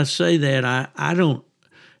 And when I say that, I don't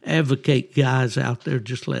advocate guys out there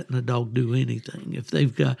just letting a dog do anything.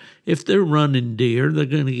 If they're running deer, they're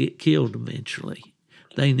going to get killed eventually.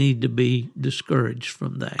 They need to be discouraged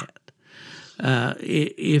from that.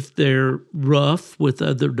 If they're rough with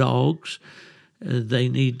other dogs, they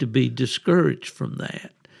need to be discouraged from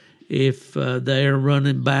that. If they're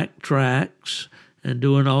running back tracks and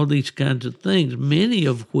doing all these kinds of things, many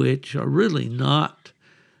of which are really not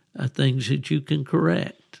things that you can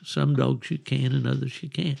correct. Some dogs you can and others you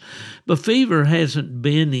can't. But Fever hasn't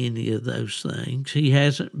been any of those things. He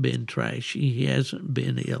hasn't been trashy. He hasn't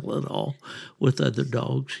been ill at all with other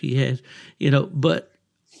dogs. He has, but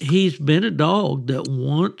he's been a dog that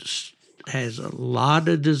has a lot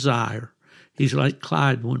of desire. He's like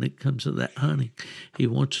Clyde when it comes to that hunting. He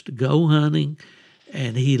wants to go hunting,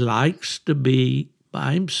 and he likes to be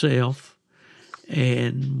by himself.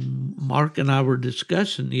 And Mark and I were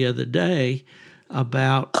discussing the other day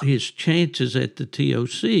about his chances at the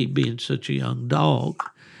TOC being such a young dog.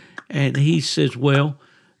 And he says, well,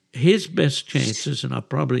 his best chances, and I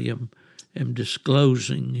probably am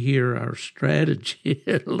disclosing here our strategy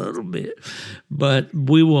a little bit, but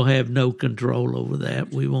we will have no control over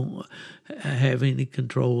that. We won't have any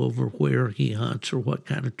control over where he hunts or what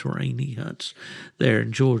kind of terrain he hunts there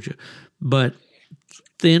in Georgia. But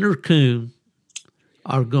thinner coon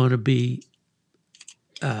are going to be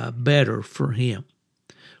better for him,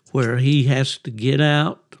 where he has to get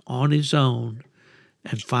out on his own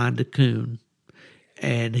and find a coon,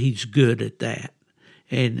 and he's good at that.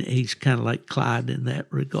 And he's kind of like Clyde in that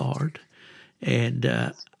regard. And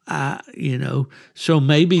so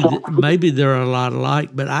maybe they're a lot alike,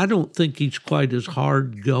 but I don't think he's quite as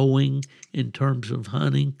hard going in terms of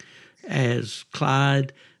hunting as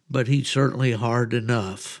Clyde, but he's certainly hard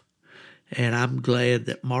enough. And I'm glad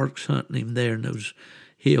that Mark's hunting him there in those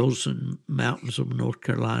hills and mountains of North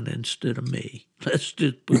Carolina instead of me. Let's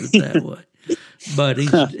just put it that way. But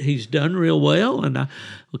he's done real well, and I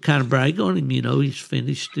will kind of brag on him. He's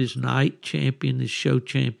finished his night champion, his show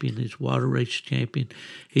champion, his water race champion.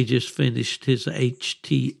 He just finished his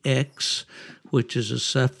HTX, which is a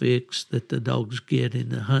suffix that the dogs get in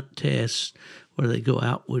the hunt tests, where they go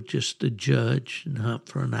out with just a judge and hunt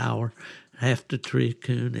for an hour. Have to tree a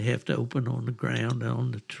coon. They have to open on the ground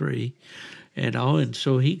on the tree and all. And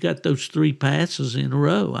so he got those 3 passes in a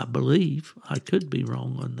row, I believe. I could be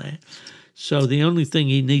wrong on that. So the only thing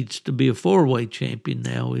he needs to be a 4-way champion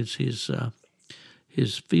now is his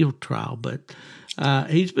field trial. But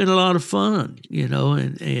He's been a lot of fun,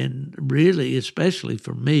 and really, especially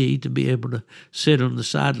for me, to be able to sit on the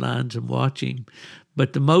sidelines and watch him.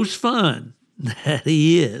 But the most fun that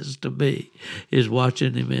he is to me is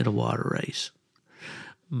watching him in a water race.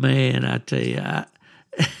 Man, I tell you,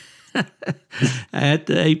 at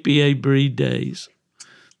the APA breed days,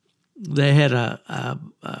 they had a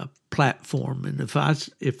platform, and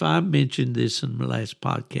if I mentioned this in the last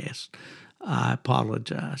podcast, I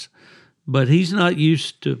apologize. But he's not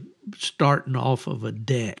used to starting off of a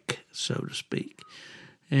deck, so to speak.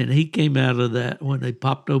 And he came out of that when they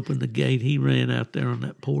popped open the gate. He ran out there on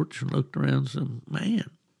that porch and looked around and said, "Man,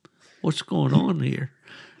 what's going on here?"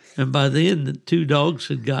 And by then, the two dogs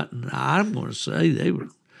had gotten, I'm going to say, they were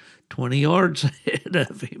 20 yards ahead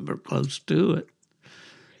of him or close to it.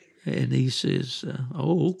 And he says,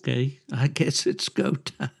 "Oh, okay, I guess it's go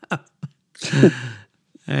time."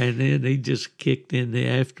 And then he just kicked in the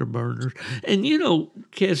afterburners. And,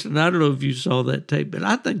 Kesten, I don't know if you saw that tape, but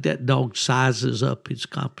I think that dog sizes up his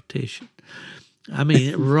competition. I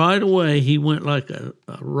mean, right away he went like a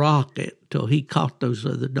rocket till he caught those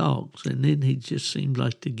other dogs. And then he just seemed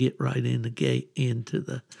like to get right in the gate into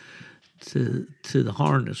the to the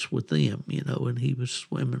harness with them, and he was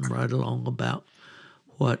swimming right along about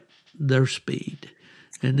what their speed.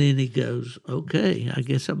 And then he goes, "Okay, I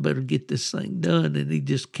guess I better get this thing done." And he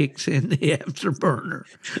just kicks in the afterburner.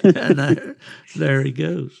 And there he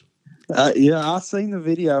goes. Yeah, I seen the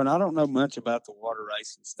video, and I don't know much about the water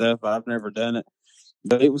racing stuff. I've never done it.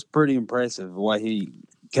 But it was pretty impressive the way he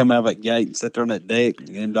come out of that gate and sat there on that deck,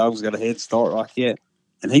 and dogs got a head start like that.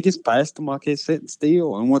 And he just passed them like he's sitting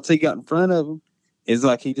still. And once he got in front of them, it's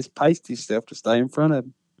like he just paced himself to stay in front of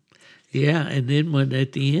him. Yeah, and then when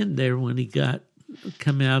at the end there, when he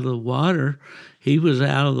come out of the water, he was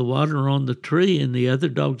out of the water on the tree, and the other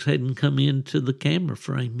dogs hadn't come into the camera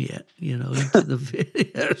frame yet, into the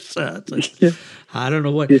video. So I don't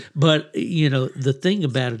know what, but the thing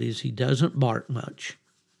about it is he doesn't bark much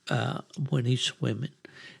when he's swimming,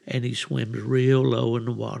 and he swims real low in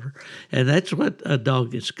the water, and that's what a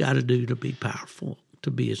dog has got to do to be powerful,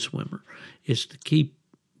 to be a swimmer, is to keep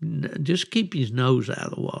his nose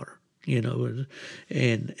out of the water.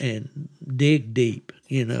 And dig deep,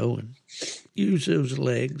 and use those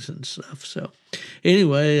legs and stuff. So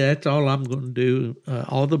anyway, that's all I'm going to do.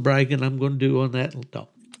 All the bragging I'm going to do on that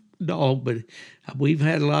dog. But we've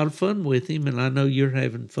had a lot of fun with him, and I know you're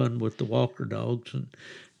having fun with the Walker dogs, and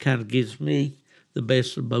kind of gives me the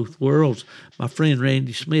best of both worlds. My friend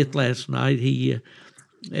Randy Smith last night,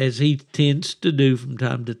 as he tends to do from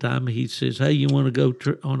time to time, he says, "Hey, you want to go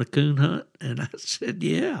on a coon hunt?" And I said,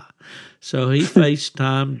 "Yeah." So he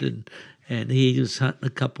FaceTimed, and he was hunting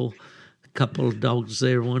a couple of dogs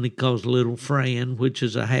there. One he calls Little Fran, which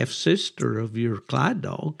is a half sister of your Clyde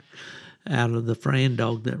dog, out of the Fran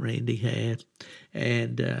dog that Randy had,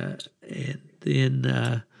 and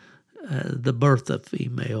then the Bertha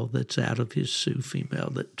female that's out of his Sioux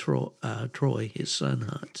female that Troy, his son,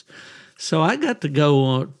 hunts. So I got to go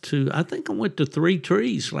on I think I went to 3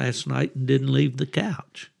 trees last night and didn't leave the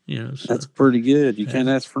couch. So, that's pretty good. You can't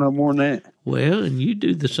ask for no more than that. Well, and you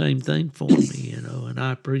do the same thing for me, and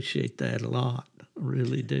I appreciate that a lot. I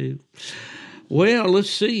really do. Well, let's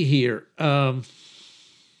see here. I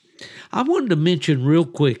wanted to mention real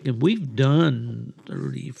quick, and we've done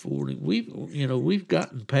 30, 40. We've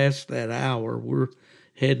gotten past that hour. We're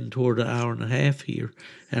heading toward an hour and a half here.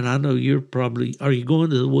 And I know are you going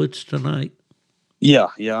to the woods tonight? Yeah,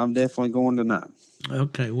 I'm definitely going tonight.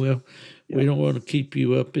 Okay, well, we don't want to keep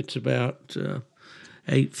you up. It's about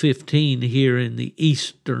 8:15 here in the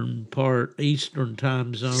Eastern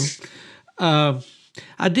time zone.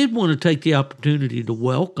 I did want to take the opportunity to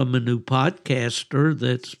welcome a new podcaster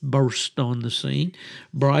that's burst on the scene,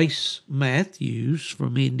 Bryce Matthews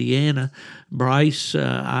from Indiana. Bryce,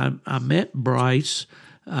 I met Bryce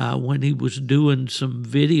when he was doing some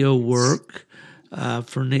video work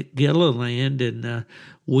for Nick Gilliland, and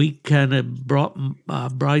we kind of brought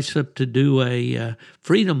Bryce up to do a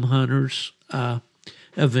Freedom Hunters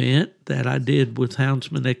event that I did with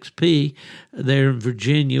Houndsman XP there in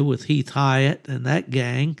Virginia with Heath Hyatt and that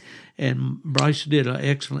gang. And Bryce did an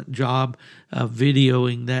excellent job of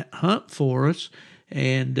videoing that hunt for us.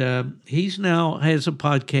 And he's now has a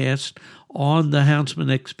podcast on the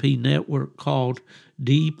Houndsman XP network called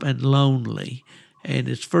Deep and Lonely. And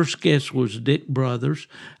his first guest was Dick Brothers.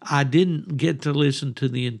 I didn't get to listen to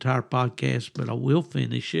the entire podcast, but I will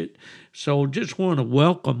finish it. So just want to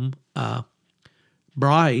welcome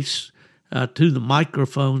Bryce to the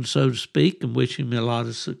microphone, so to speak, and wish him a lot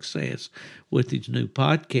of success with his new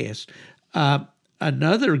podcast.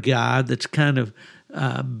 Another guy that's kind of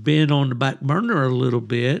been on the back burner a little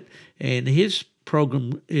bit, and his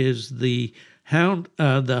program is the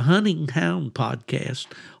Hunting Hound podcast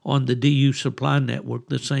on the DU Supply Network,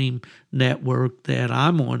 the same network that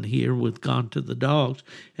I'm on here with Gone to the Dogs,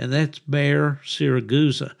 and that's Bear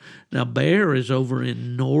Siragusa. Now, Bear is over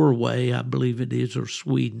in Norway, I believe it is, or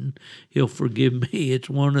Sweden. He'll forgive me. It's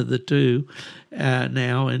one of the two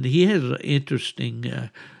now, and he has an interesting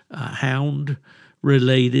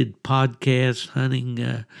hound-related podcast,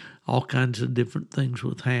 hunting all kinds of different things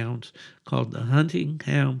with hounds, called the Hunting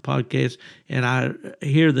Hound Podcast. And I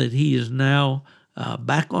hear that he is now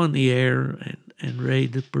back on the air and ready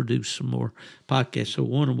to produce some more podcasts. So I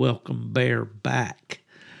want to welcome Bear back.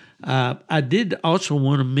 I did also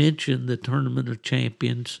want to mention the Tournament of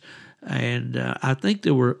Champions. And I think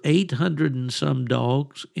there were 800 and some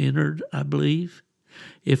dogs entered, I believe.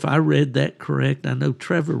 If I read that correct, I know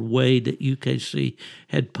Trevor Wade at UKC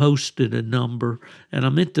had posted a number, and I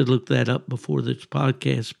meant to look that up before this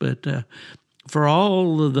podcast, but for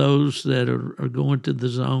all of those that are going to the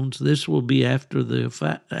zones, this will be after the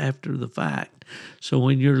fact. So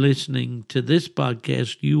when you're listening to this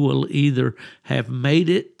podcast, you will either have made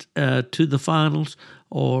it to the finals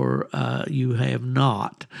or you have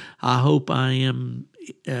not. I hope I am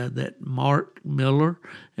that Mark Miller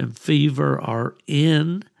and Fever are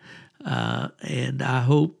in, and I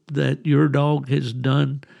hope that your dog has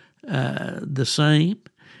done the same,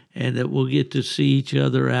 and that we'll get to see each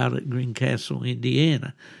other out at Greencastle,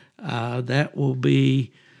 Indiana. That will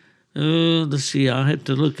be, let's see, I'll have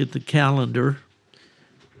to look at the calendar.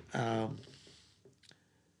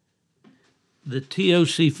 The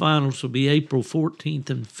TOC finals will be April 14th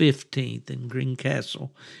and 15th in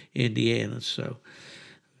Greencastle, Indiana. So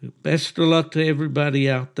best of luck to everybody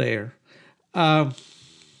out there.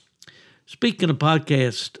 Speaking of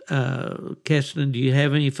podcast, Kesten, do you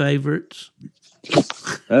have any favorites?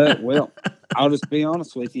 Well, I'll just be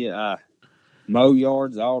honest with you. Mow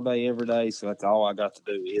yards all day, every day, so that's all I got to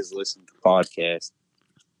do is listen to podcasts.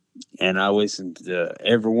 And I listen to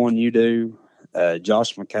everyone you do.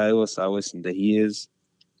 Josh Michaelis, I listen to his.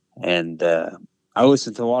 And I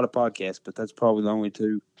listen to a lot of podcasts, but that's probably the only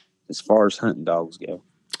two as far as hunting dogs go.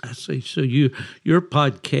 I see. So your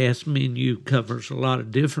podcast menu covers a lot of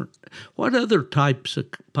different. What other types of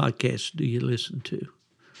podcasts do you listen to?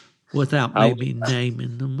 Without maybe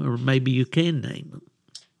naming them, or maybe you can name them.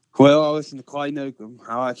 Well, I listen to Clyde Newcomb.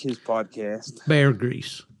 I like his podcast. Bear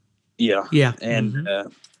Grease. Yeah. Yeah. And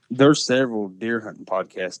there's several deer hunting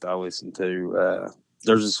podcasts I listen to.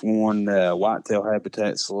 There's this one, Whitetail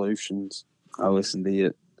Habitat Solutions. I listen to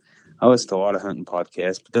it. I listen to a lot of hunting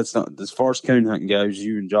podcasts, but that's not, as far as coon hunting goes,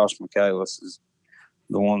 you and Josh Michaelis is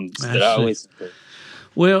the ones that I listen to.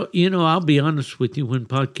 Well, I'll be honest with you. When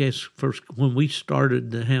we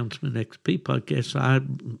started the Houndsman XP podcast, I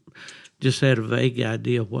just had a vague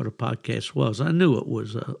idea of what a podcast was. I knew it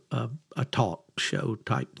was a talk show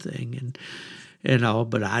type thing and all,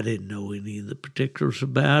 but I didn't know any of the particulars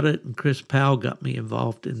about it. And Chris Powell got me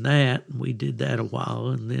involved in that, and we did that a while.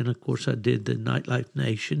 And then, of course, I did the Nightlife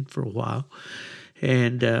Nation for a while.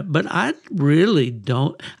 And but I really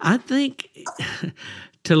don't. I think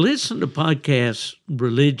to listen to podcasts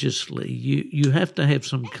religiously, you have to have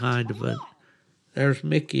some kind of a. There's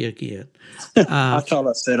Mickey again. I thought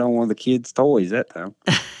I sat on one of the kids' toys that time.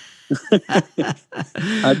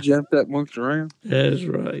 I jumped up, moved around. That's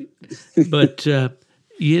right. But,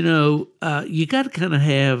 you got to kind of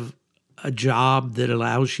have a job that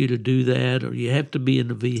allows you to do that, or you have to be in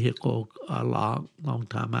the vehicle a long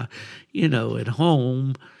time. At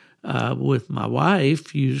home with my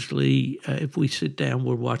wife, usually if we sit down,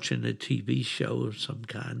 we're watching a TV show of some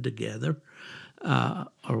kind together,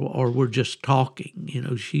 or we're just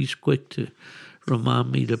talking. She's quick to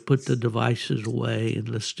remind me to put the devices away and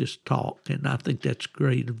let's just talk. And I think that's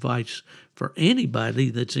great advice for anybody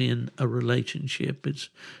that's in a relationship. It's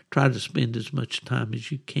try to spend as much time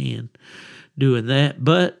as you can doing that.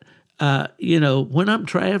 But, when I'm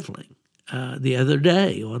traveling, the other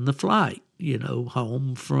day on the flight,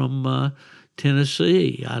 home from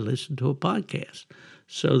Tennessee, I listened to a podcast.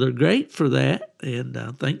 So they're great for that. And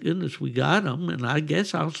thank goodness we got them. And I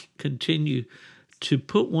guess I'll continue to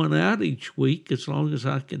put one out each week as long as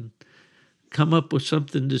I can come up with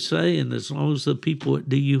something to say, and as long as the people at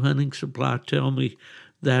DU Hunting Supply tell me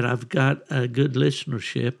that I've got a good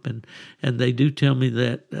listenership, and they do tell me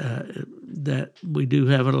that that we do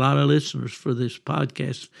have a lot of listeners for this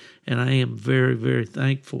podcast, and I am very, very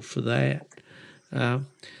thankful for that.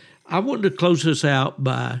 I wanted to close this out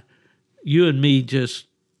by you and me just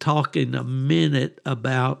talking a minute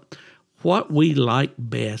about what we like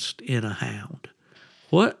best in a hound.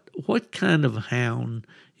 What what kind of hound,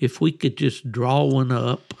 if we could just draw one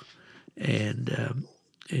up and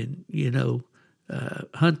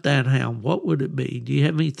hunt that hound, what would it be? Do you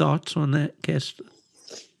have any thoughts on that, Kesten?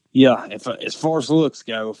 Yeah, as far as looks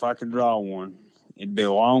go, if I could draw one, it'd be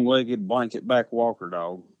a long-legged blanket back walker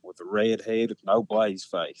dog with a red head with no blaze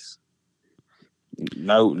face.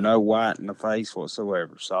 No white in the face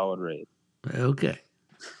whatsoever, solid red. Okay.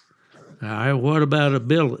 All right, what about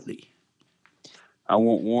ability? I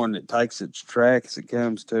want one that takes its track as it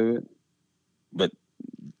comes to it, but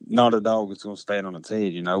not a dog that's going to stand on its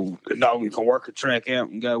head. A dog that can work a track out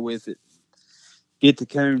and go with it. Get the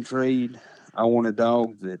coon treed. I want a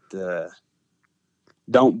dog that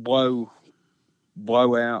don't blow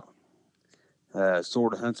out,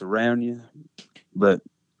 sort of hunts around you, but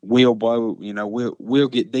will blow. We'll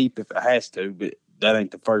get deep if it has to, but that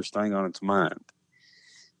ain't the first thing on its mind.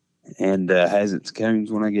 And has its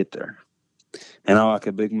coons when I get there. And I like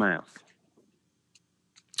a big mouth.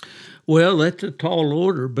 Well, that's a tall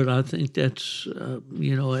order, but I think that's,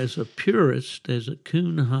 as a purist, as a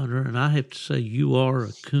coon hunter, and I have to say you are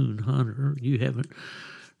a coon hunter. You haven't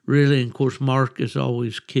really, and of course, Mark is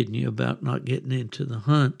always kidding you about not getting into the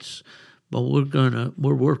hunts, but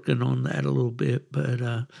we're working on that a little bit.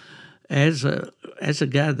 But as a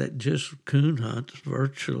guy that just coon hunts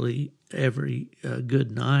virtually every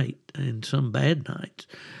good night and some bad nights,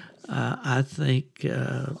 I think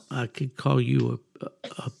I could call you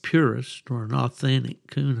a purist or an authentic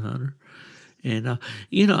coon hunter, and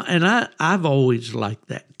I've always liked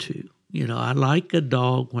that too. I like a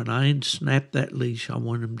dog when I snap that leash. I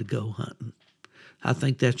want him to go hunting. I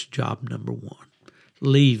think that's job number one.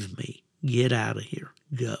 Leave me, get out of here,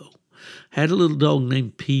 go. Had a little dog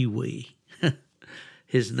named Pee Wee.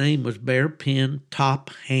 His name was Bear Pen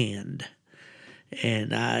Top Hand.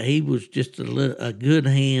 And he was just a good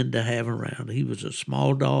hand to have around. He was a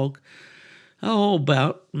small dog,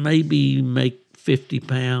 about maybe make 50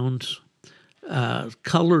 pounds,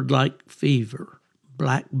 colored like Fever,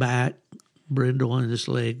 black back, brindle on his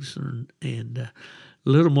legs, and a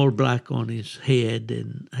little more black on his head,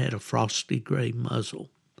 and had a frosty gray muzzle.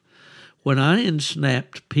 When I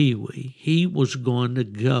unsnapped Pee Wee, he was going to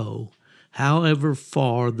go however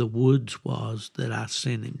far the woods was that I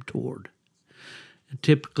sent him toward.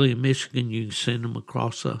 Typically in Michigan, you can send them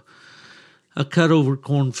across a cut-over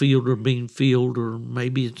cornfield or bean field, or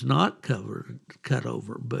maybe it's not cut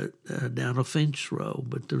over, but down a fence row.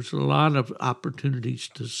 But there's a lot of opportunities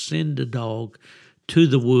to send a dog to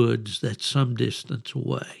the woods that's some distance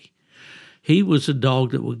away. He was a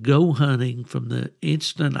dog that would go hunting from the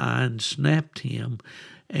instant I snapped him,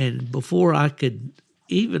 and before I could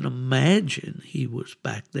even imagine he was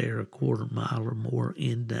back there a quarter mile or more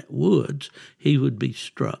in that woods, he would be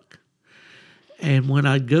struck. And when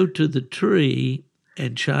I'd go to the tree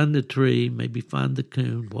and shine the tree, maybe find the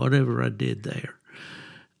coon, whatever I did there,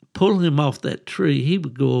 pull him off that tree, he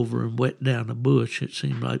would go over and wet down a bush, it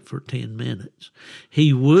seemed like, for 10 minutes.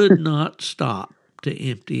 He would not stop to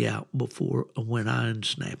empty out before when I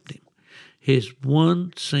unsnapped him. His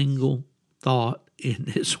one single thought in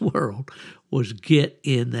this world was get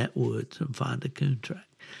in that woods and find a coon track.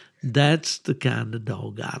 That's the kind of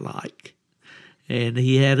dog I like. And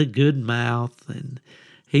he had a good mouth, and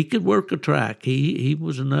he could work a track. He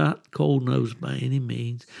was not cold-nosed by any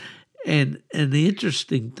means. And the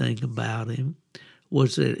interesting thing about him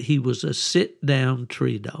was that he was a sit-down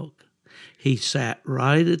tree dog. He sat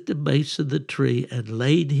right at the base of the tree and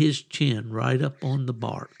laid his chin right up on the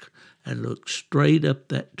bark and looked straight up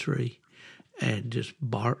that tree and just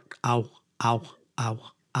barked, ow, ow, ow,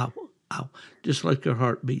 ow, ow, just like a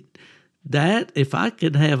heartbeat. That, if I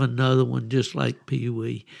could have another one just like Pee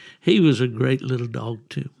Wee, he was a great little dog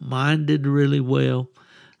too. Minded really well,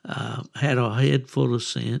 had a head full of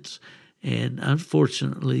sense, and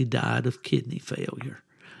unfortunately died of kidney failure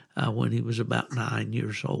when he was about 9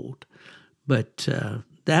 years old. But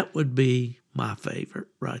that would be my favorite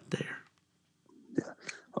right there.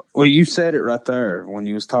 Well, you said it right there when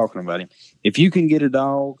you was talking about him. If you can get a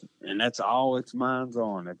dog and that's all its mind's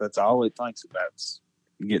on, if that's all it thinks about is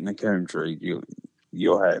getting a coon tree,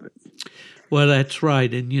 you'll have it. Well, that's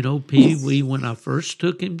right. And, Pee Wee, when I first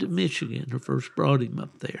took him to Michigan, or first brought him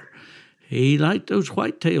up there, he liked those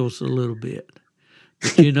whitetails a little bit.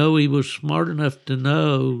 But, he was smart enough to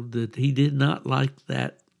know that he did not like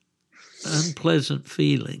that unpleasant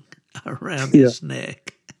feeling around his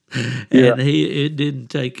neck. And it didn't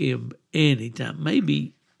take him any time.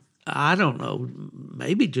 Maybe, I don't know,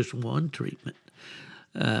 maybe just one treatment,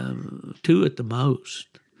 2 at the most.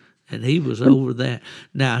 And he was over that.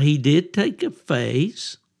 Now, he did take a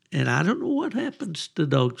phase, and I don't know what happens to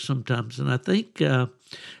dogs sometimes. And I think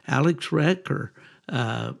Alex Recker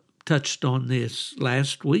touched on this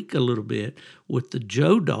last week a little bit with the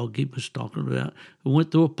Joe dog he was talking about, who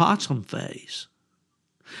went through a possum phase.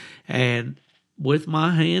 And with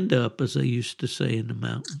my hand up, as they used to say in the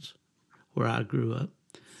mountains where I grew up,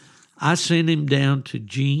 I sent him down to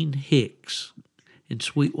Gene Hicks in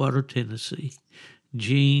Sweetwater, Tennessee.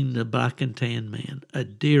 Gene, the black and tan man, a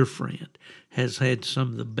dear friend, has had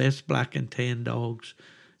some of the best black and tan dogs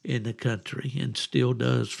in the country and still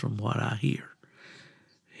does from what I hear.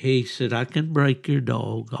 He said, I can break your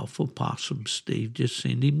dog off of possum, Steve. Just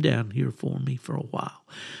send him down here for me for a while.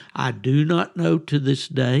 I do not know to this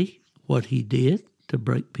day what he did to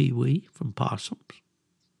break Pee-wee from possums.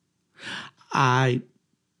 He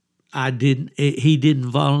didn't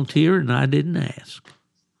volunteer and I didn't ask.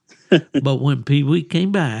 But when Pee-wee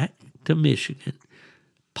came back to Michigan,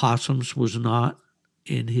 possums was not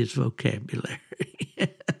in his vocabulary.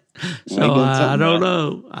 So I don't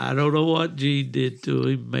know. I don't know what Gene did to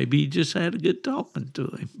him. Maybe he just had a good talking to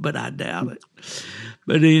him, but I doubt it.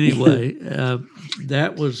 But anyway,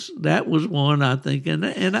 that was one, I think, and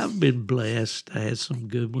I've been blessed. I had some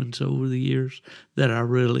good ones over the years that I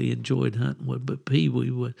really enjoyed hunting with. But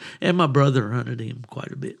Pee-wee would, and my brother hunted him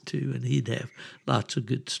quite a bit too, and he'd have lots of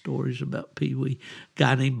good stories about Pee-wee. A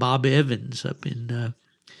guy named Bob Evans up in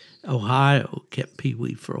Ohio kept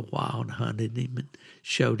Pee-wee for a while and hunted him and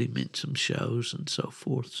showed him in some shows and so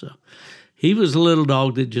forth. So he was a little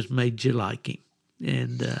dog that just made you like him.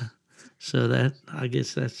 And so that, I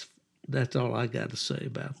guess that's all I got to say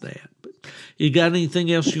about that. But you got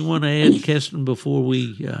anything else you want to add, Kesten, before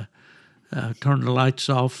we turn the lights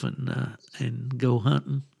off and go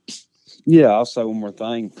hunting? Yeah, I'll say one more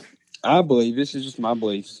thing. I believe, this is just my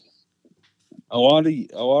beliefs, a lot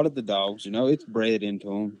of the dogs, it's bred into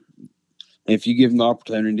them. If you give them the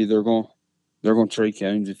opportunity, they're going to tree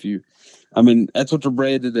coons. That's what they're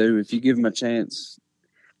bred to do. If you give them a chance,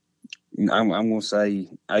 I'm going to say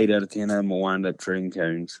 8 out of 10 of them will wind up treeing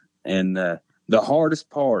coons. And the hardest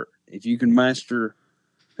part, if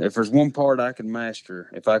there's one part I can master,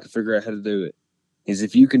 if I can figure out how to do it, is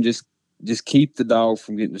if you can just keep the dog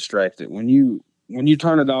from getting distracted. When you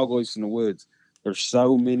turn a dog loose in the woods, there's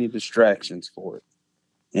so many distractions for it.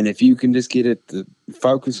 And if you can just get it to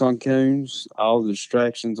focus on coons, all the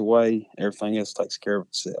distractions away, everything else takes care of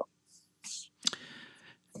itself.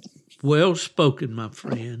 Well spoken, my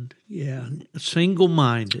friend. Yeah,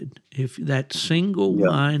 single-minded. If that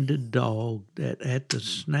single-minded dog that at the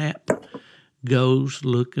snap goes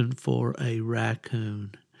looking for a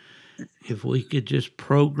raccoon, if we could just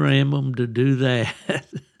program them to do that,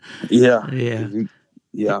 yeah,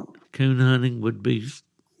 coon hunting would be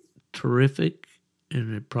terrific,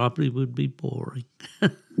 and it probably would be boring.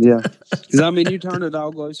 Yeah, because you turn a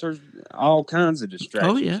dog loose, there's all kinds of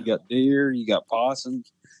distractions. Oh, yeah. You got deer, you got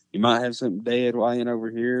possums, you might have something dead laying over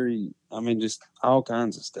here. Just all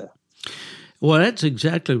kinds of stuff. Well, that's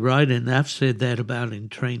exactly right, and I've said that about in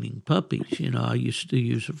training puppies. I used to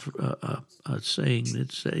use a saying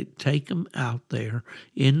that say, take them out there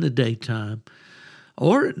in the daytime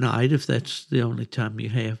or at night if that's the only time you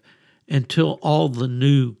have, until all the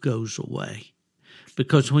new goes away.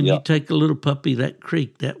 Because when you take a little puppy, that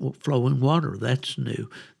creek, that flowing water, that's new.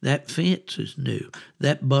 That fence is new.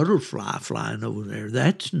 That butterfly flying over there,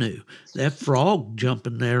 that's new. That frog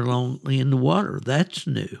jumping there in the water, that's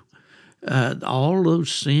new. All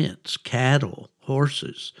those scents, cattle,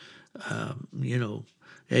 horses,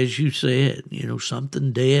 as you said,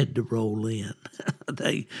 something dead to roll in.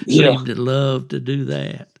 They seem to love to do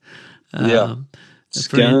that.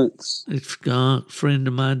 Skunks. Friend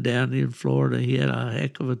of mine down in Florida, he had a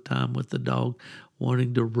heck of a time with the dog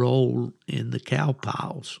wanting to roll in the cow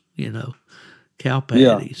piles, cow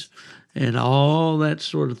patties, and all that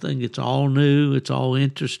sort of thing. It's all new. It's all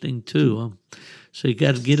interesting to them. So you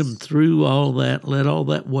got to get them through all that, let all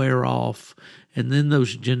that wear off, and then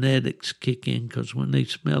those genetics kick in, because when they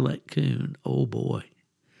smell that coon, oh boy,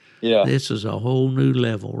 this is a whole new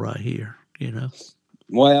level right here, The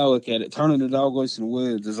way I look at it, turning a dog loose in the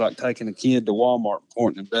woods is like taking a kid to Walmart and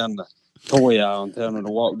pointing them down the toy aisle and telling them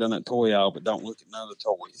to walk down that toy aisle, but don't look at none of the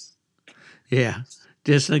toys. Yeah,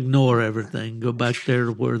 just ignore everything. Go back there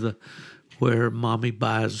to where mommy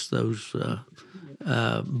buys those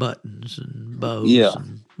buttons and bows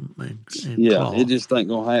and cloth. It just ain't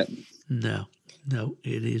gonna happen. No,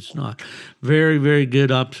 it is not. Very, very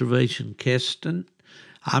good observation, Kesten.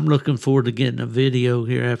 I'm looking forward to getting a video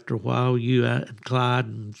here after a while. You and Clyde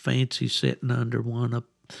and Phancy sitting under one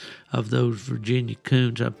of those Virginia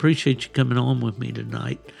coons. I appreciate you coming on with me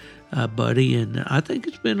tonight, buddy. And I think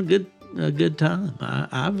it's been a good time.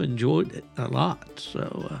 I've enjoyed it a lot.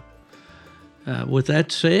 So With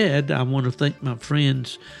that said, I want to thank my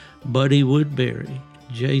friends Buddy Woodbury,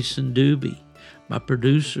 Jason Doobie, my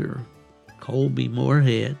producer, Colby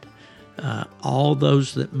Moorhead, all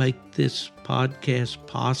those that make this podcast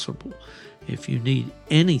possible. If you need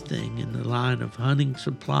anything in the line of hunting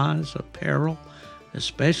supplies, apparel,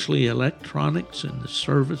 especially electronics and the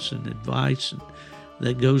service and advice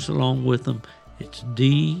that goes along with them, it's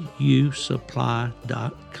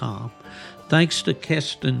dusupply.com. Thanks to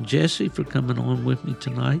Kesten Jessee for coming on with me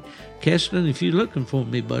tonight. Kesten, if you're looking for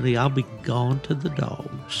me, buddy, I'll be gone to the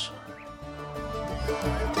dogs.